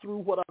walked through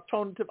what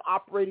alternative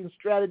operating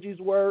strategies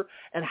were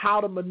and how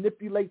to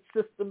manipulate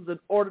systems in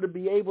order to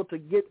be able to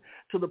get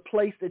to the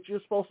place that you're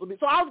supposed to be.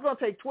 So I was going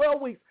to take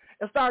 12 weeks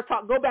and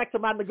go back to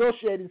my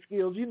negotiating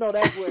skills.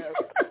 That's where.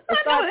 And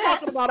start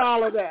talking about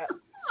all of that.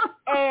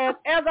 And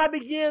as I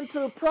began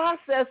to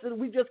process it,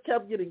 we just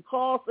kept getting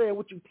calls saying,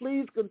 would you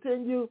please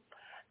continue?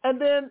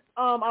 And then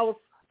I was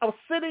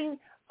sitting,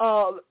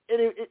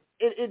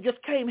 it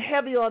just came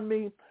heavy on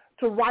me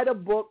to write a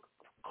book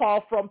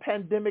called From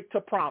Pandemic to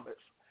Promise.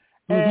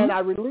 Mm-hmm. And I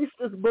released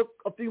this book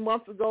a few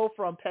months ago,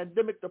 From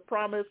Pandemic to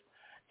Promise,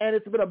 and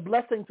it's been a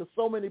blessing to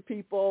so many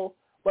people.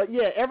 But,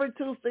 yeah, every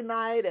Tuesday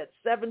night at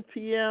 7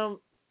 p.m.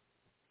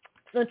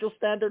 Central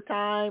Standard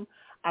Time,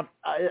 I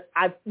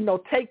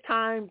take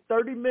time,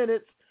 30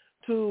 minutes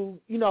to,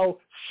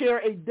 share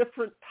a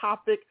different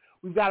topic.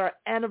 We've got our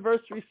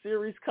anniversary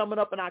series coming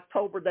up in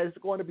October that is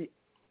going to be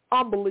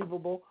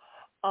unbelievable.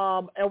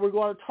 And we're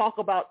going to talk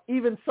about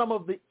even some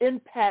of the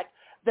impact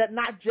that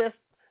not just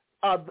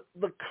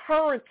the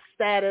current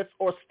status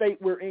or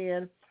state we're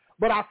in,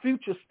 but our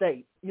future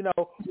state.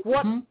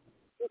 What mm-hmm.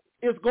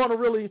 is going to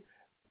really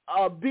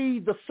be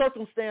the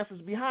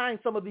circumstances behind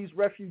some of these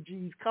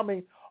refugees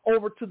coming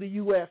over to the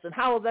U.S. and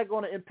how is that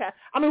going to impact?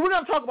 I mean, we're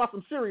going to talk about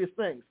some serious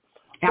things.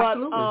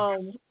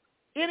 Absolutely.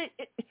 But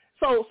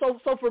so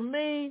for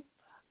me,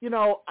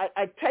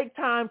 I take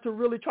time to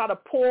really try to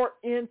pour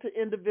into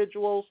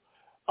individuals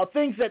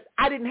things that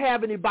I didn't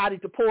have anybody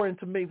to pour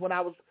into me when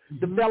I was mm-hmm.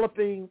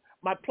 developing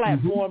my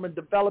platform mm-hmm. and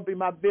developing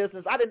my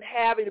business. I didn't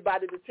have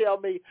anybody to tell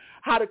me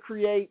how to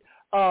create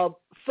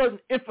certain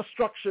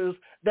infrastructures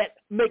that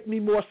make me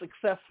more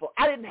successful.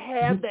 I didn't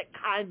have mm-hmm. that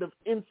kind of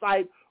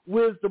insight,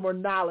 wisdom, or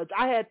knowledge.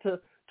 I had to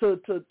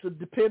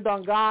depend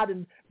on God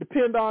and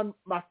depend on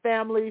my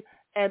family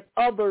and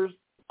others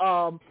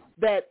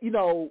that,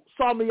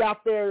 saw me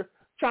out there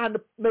trying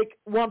to make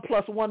 1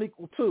 + 1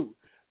 = 2.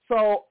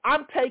 So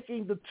I'm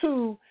taking the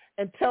 2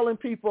 and telling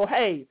people,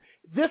 hey,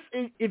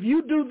 if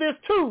you do this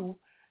too,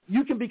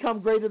 you can become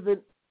greater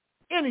than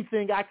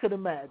anything I could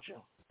imagine.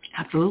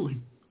 Absolutely.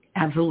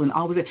 Absolutely. And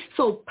always.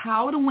 So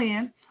Power to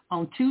Win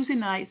on Tuesday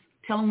nights.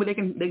 Tell them where they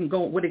can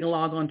go, where they can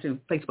log on to.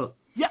 Facebook.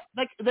 Yep.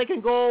 They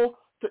can go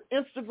to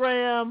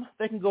Instagram.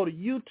 They can go to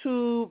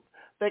YouTube.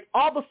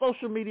 All the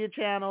social media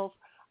channels.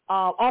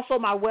 Also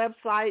my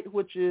website,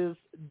 which is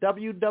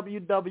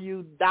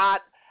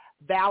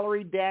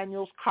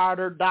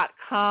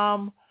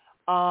www.valeriedanielscarter.com.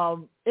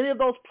 Any of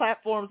those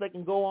platforms they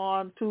can go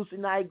on, Tuesday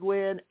Night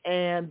Gwen,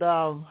 and,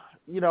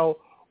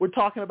 we're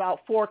talking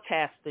about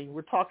forecasting.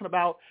 We're talking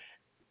about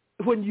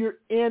when you're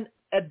in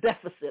a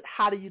deficit,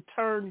 how do you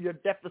turn your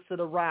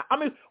deficit around? I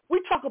mean, we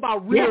talk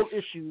about real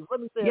issues.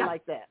 Let me say it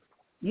like that.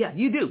 Yeah,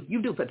 you do.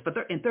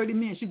 In 30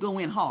 minutes, you go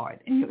in hard.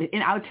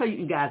 And I'll tell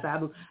you guys,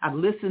 I've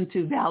listened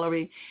to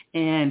Valerie,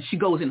 and she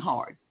goes in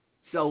hard.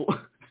 So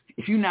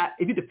if you're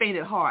faint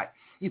at heart,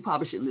 you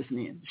probably shouldn't listen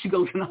in. She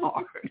goes in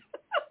hard.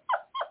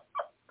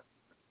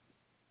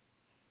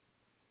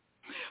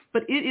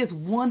 But it is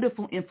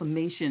wonderful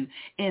information,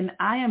 and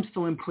I am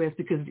so impressed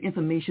because it's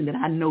information that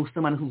I know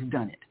someone who's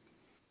done it.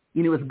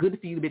 It's good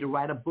for you to be able to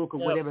write a book or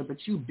whatever,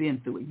 but you've been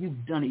through it.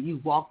 You've done it.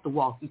 You've walked the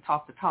walk. You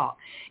talked the talk.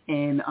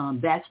 And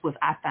that's what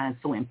I find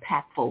so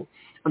impactful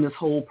on this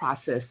whole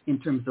process in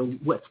terms of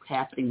what's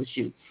happening with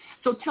you.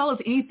 So tell us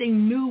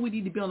anything new we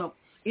need to build up.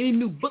 Any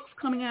new books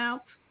coming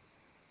out?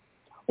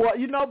 Well,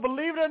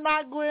 believe it or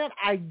not, Gwen,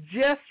 I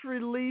just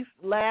released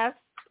a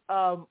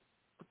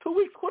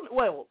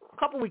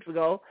couple weeks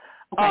ago,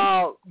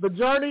 The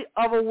Journey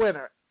of a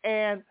Winner.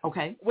 And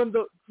when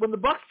the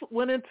Bucks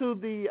went into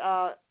the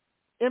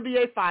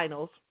NBA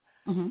Finals,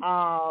 mm-hmm.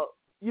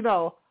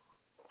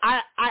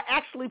 I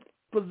actually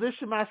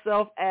positioned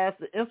myself as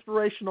the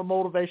inspirational,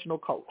 motivational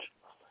coach.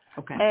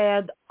 Okay.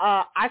 And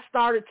I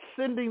started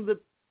sending the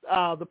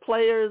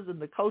players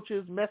and the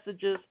coaches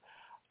messages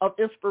of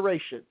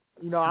inspiration.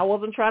 I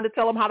wasn't trying to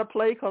tell them how to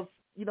play because,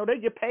 they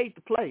get paid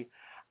to play.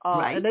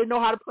 Right. And they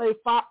know how to play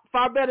far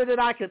better than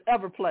I could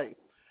ever play.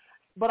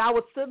 But I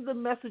would send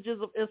them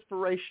messages of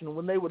inspiration.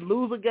 When they would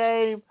lose a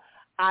game,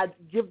 I'd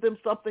give them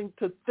something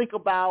to think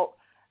about.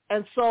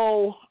 And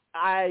so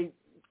I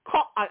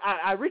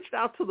reached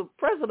out to the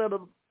president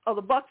of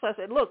the Bucks. I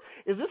said, look,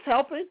 is this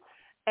helping?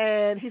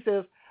 And he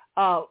says,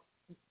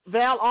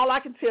 Val, all I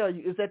can tell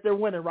you is that they're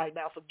winning right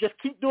now, so just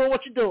keep doing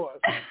what you're doing.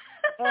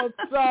 And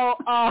so,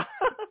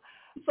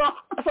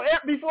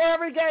 before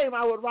every game,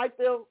 I would write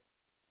them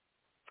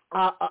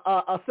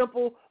a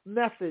simple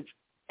message.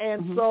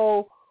 And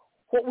so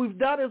what we've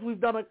done is we've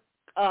done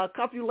a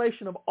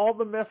compilation of all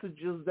the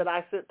messages that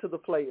I sent to the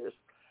players.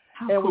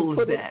 How and cool we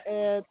put is that?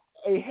 it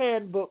in a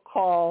handbook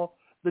called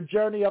The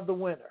Journey of the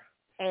Winner.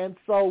 And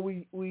so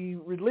we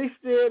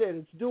released it,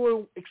 and it's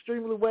doing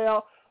extremely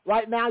well.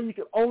 Right now, you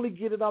can only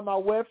get it on my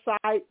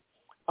website,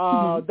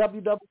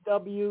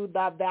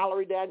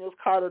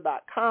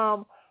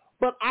 www.valeriedanielscarter.com.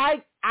 But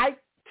I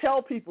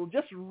tell people,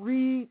 just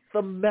read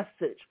the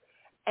message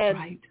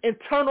and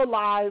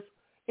internalize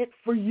it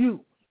for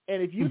you.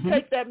 And if you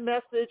take that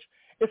message,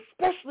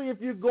 especially if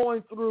you're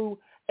going through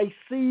a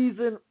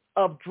season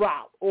of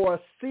drought or a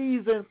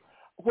season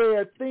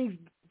where things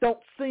don't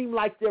seem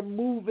like they're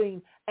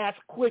moving as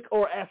quick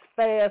or as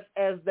fast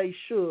as they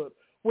should.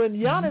 When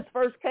Giannis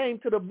first came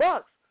to the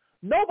Bucks,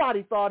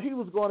 nobody thought he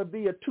was going to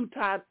be a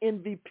two-time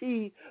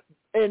MVP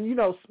and,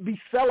 be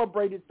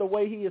celebrated the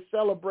way he is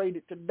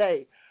celebrated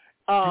today.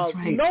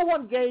 No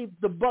one gave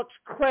the Bucks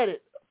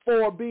credit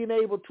for being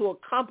able to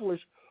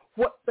accomplish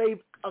what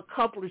they've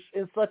accomplished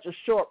in such a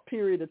short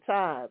period of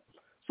time.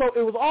 So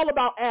it was all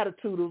about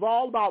attitude. It was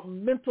all about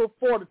mental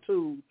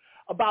fortitude,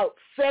 about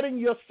setting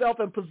yourself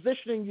and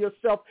positioning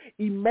yourself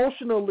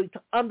emotionally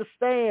to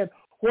understand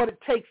what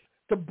it takes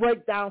to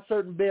break down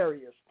certain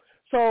barriers.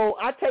 So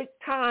I take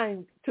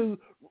time to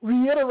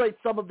reiterate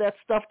some of that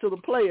stuff to the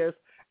players,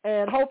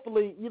 and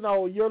hopefully,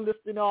 your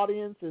listening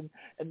audience and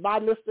my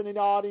listening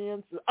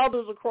audience and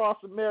others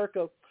across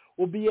America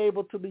will be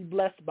able to be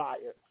blessed by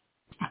it.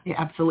 Yeah,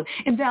 absolutely.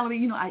 And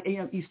Valerie,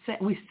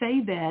 we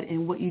say that,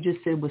 and what you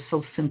just said was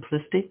so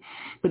simplistic,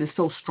 but it's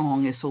so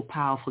strong, it's so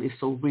powerful, it's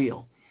so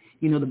real.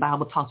 The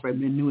Bible talks about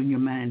renewing your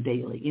mind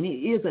daily, and it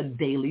is a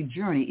daily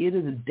journey. It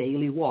is a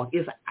daily walk.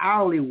 It's an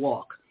hourly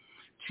walk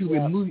to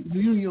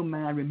renew your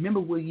mind, remember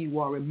where you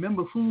are,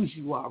 remember whose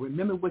you are,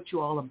 remember what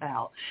you're all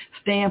about,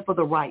 stand for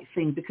the right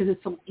thing, because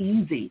it's so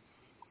easy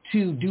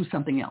to do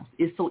something else.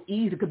 It's so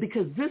easy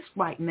because this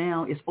right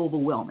now is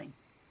overwhelming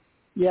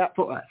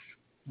for us.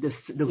 The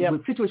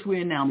situation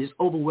we're in now is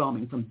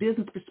overwhelming, from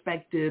business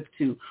perspective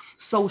to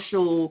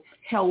social,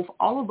 health,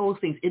 all of those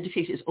things.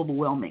 Education is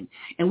overwhelming.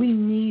 And we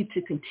need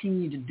to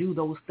continue to do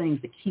those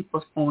things to keep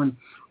us on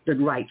the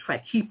right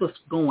track, keep us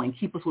going,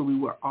 keep us where we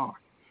are.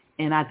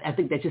 And I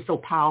think that's just so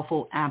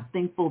powerful. I'm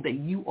thankful that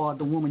you are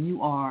the woman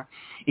you are,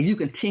 and you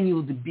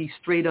continue to be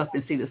straight up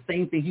and say the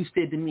same thing you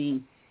said to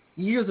me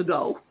years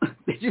ago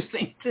that you're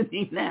saying to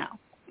me now.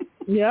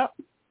 Yep.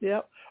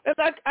 And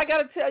I got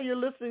to tell your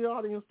listening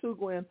audience too,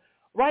 Gwen,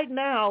 right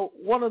now,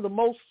 one of the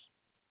most,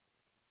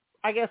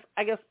 I guess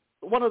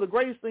one of the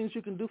greatest things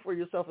you can do for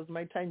yourself is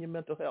maintain your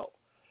mental health,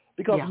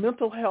 because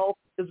mental health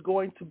is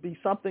going to be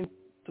something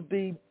to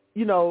be,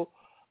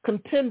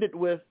 contended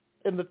with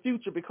in the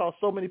future, because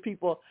so many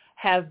people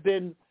have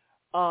been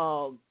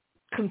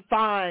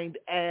confined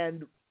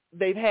and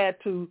they've had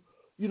to,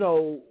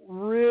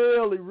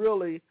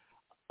 really,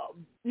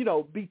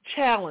 be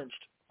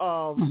challenged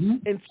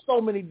in so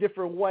many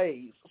different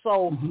ways.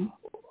 So,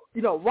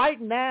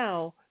 right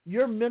now,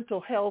 your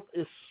mental health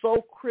is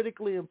so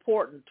critically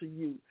important to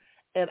you.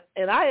 And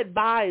I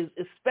advise,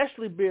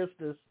 especially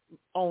business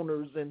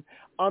owners and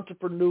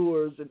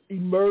entrepreneurs and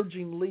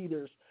emerging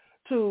leaders,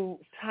 to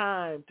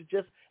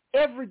just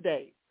every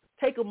day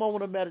take a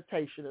moment of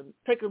meditation and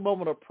take a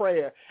moment of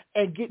prayer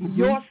and get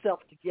yourself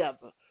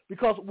together.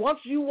 Because once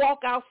you walk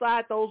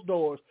outside those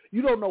doors,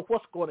 you don't know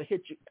what's going to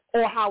hit you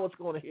or how it's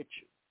going to hit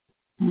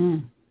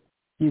you.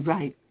 You're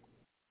right.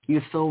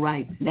 You're so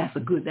right. That's a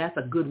good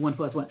one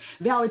for us.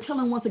 Valerie, tell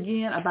them once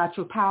again about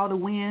your Power to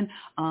Win.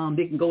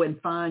 They can go ahead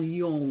and find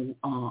you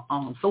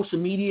on social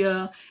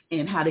media,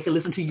 and how they can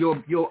listen to your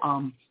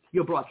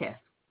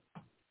broadcast.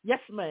 Yes,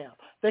 ma'am.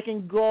 They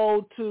can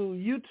go to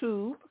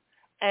YouTube,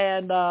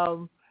 and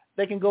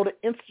they can go to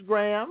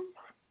Instagram.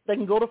 They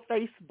can go to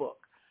Facebook.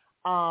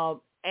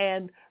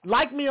 And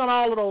like me on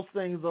all of those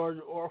things,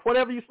 or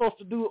whatever you're supposed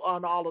to do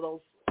on all of those,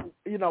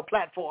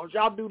 platforms.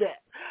 Y'all do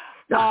that.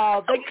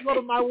 They can go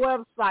to my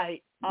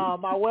website.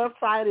 My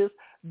website is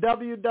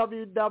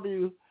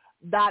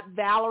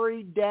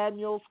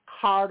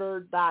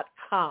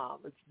www.valeriedanielscarter.com.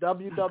 It's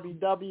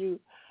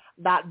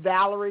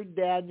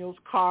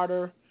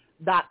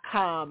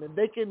www.valeriedanielscarter.com. And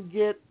they can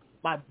get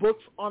my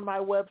books on my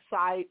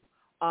website.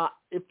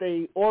 If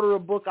they order a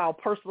book, I'll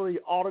personally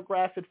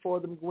autograph it for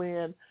them,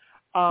 Gwen.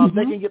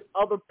 They can get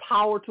other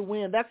Power to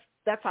Win.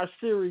 That's our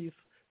series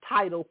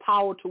title,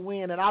 Power to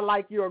Win. And I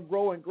like your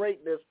Growing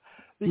Greatness,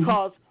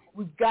 because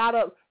we've got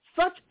to,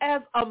 such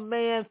as a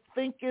man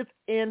thinketh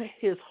in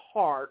his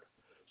heart,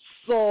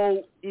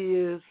 so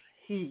is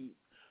he.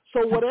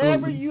 So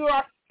whatever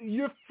you're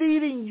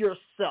feeding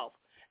yourself,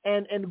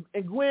 and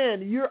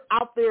Gwen, you're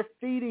out there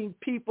feeding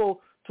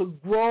people to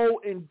grow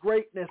in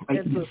greatness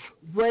and to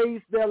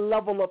raise their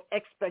level of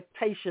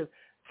expectation.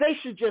 They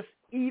should just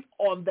eat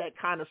on that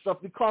kind of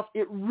stuff, because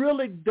it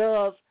really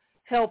does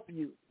help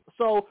you.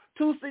 So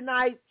Tuesday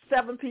night,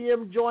 7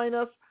 p.m., join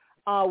us.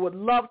 Would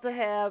love to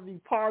have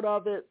you part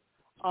of it.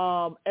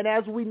 And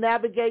as we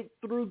navigate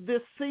through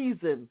this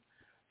season,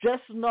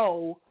 just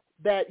know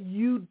that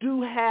you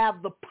do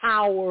have the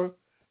power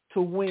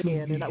to win,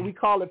 and we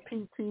call it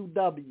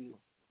PTW.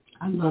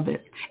 I love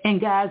it. And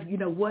guys, you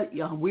know what?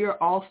 We're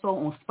also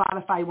on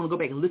Spotify. You want to go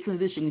back and listen to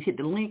this, you can hit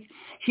the link.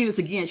 Hear this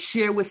again.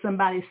 Share with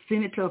somebody.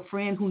 Send it to a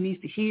friend who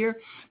needs to hear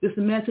this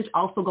message.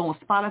 Also go on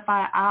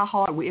Spotify,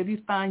 iHeart, wherever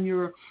you find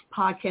your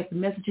podcast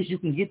messages. You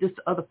can get this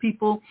to other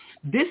people.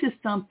 This is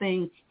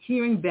something,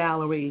 hearing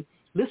Valerie,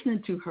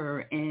 listening to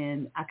her,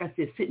 and like I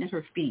said, sitting at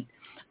her feet,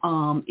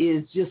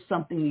 is just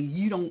something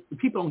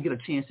people don't get a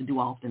chance to do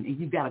often. And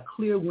you've got a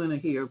clear winner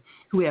here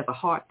who has a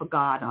heart for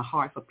God and a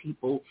heart for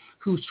people,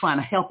 who's trying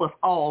to help us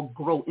all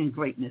grow in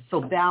greatness. So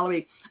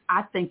Valerie,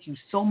 I thank you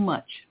so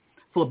much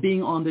for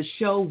being on the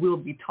show. We'll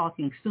be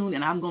talking soon,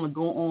 and I'm going to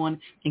go on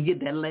and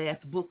get that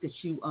last book that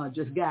you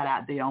just got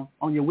out there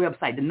on your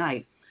website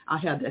tonight. I'll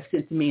have that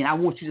sent to me, and I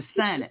want you to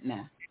sign it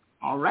now.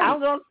 All right? I'm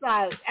going to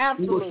sign it.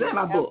 Absolutely. You will sign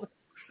my book.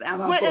 And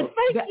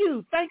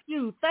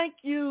thank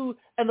you,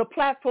 and the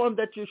platform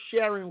that you're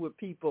sharing with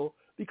people,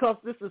 because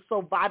this is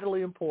so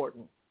vitally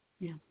important.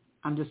 Yeah,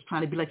 I'm just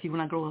trying to be like you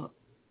when I grow up.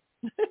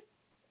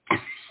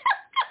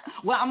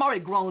 Well, I'm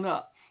already grown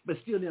up, but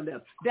still in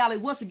there. Valerie,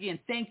 once again,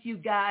 thank you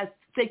guys.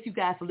 Thank you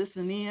guys for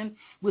listening in.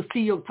 We'll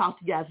talk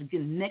to you guys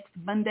again next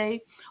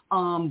Monday.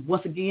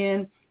 Once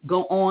again,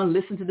 go on,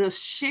 listen to this,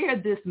 share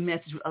this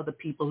message with other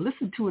people.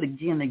 Listen to it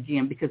again and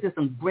again, because there's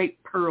some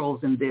great pearls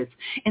in this.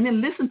 And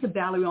then listen to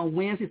Valerie on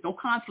Wednesday. There's no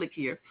conflict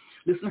here.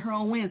 Listen to her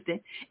on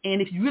Wednesday.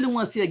 And if you really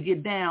want to see her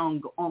get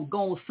down, go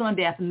on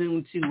Sunday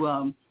afternoon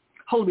to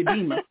Holy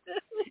Redeemer.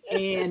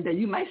 And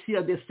you might see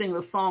her just singing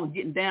a song,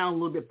 getting down a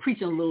little bit,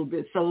 preaching a little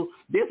bit. So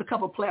there's a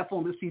couple of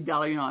platforms to see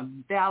Valerie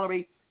on.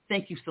 Valerie,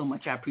 thank you so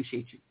much. I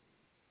appreciate you.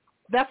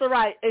 That's all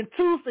right. And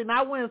Tuesday,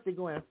 not Wednesday,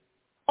 Gwen.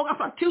 Oh, I'm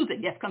sorry, Tuesday.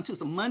 Yes, come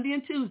Tuesday. Monday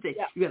and Tuesday.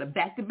 Yep. You got a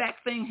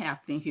back-to-back thing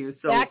happening here.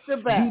 So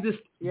back-to-back. Do this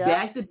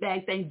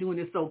back-to-back thing, doing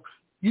this. So,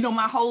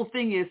 my whole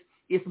thing is,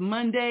 it's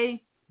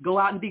Monday. Go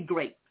out and be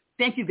great.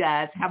 Thank you,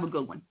 guys. Have a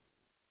good one.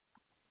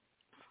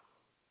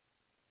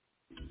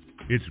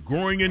 It's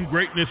Growing in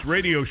Greatness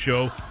radio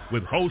show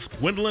with host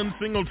Gwendolyn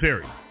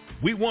Singletary.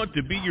 We want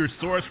to be your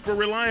source for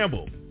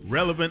reliable,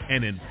 relevant,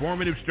 and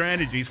informative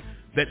strategies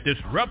that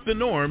disrupt the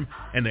norm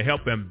and to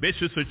help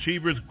ambitious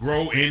achievers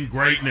grow in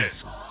greatness.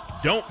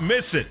 Don't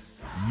miss it.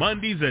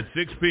 Mondays at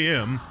 6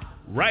 p.m.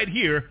 right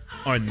here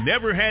on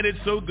Never Had It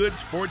So Good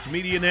Sports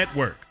Media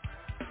Network.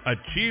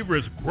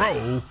 Achievers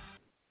grow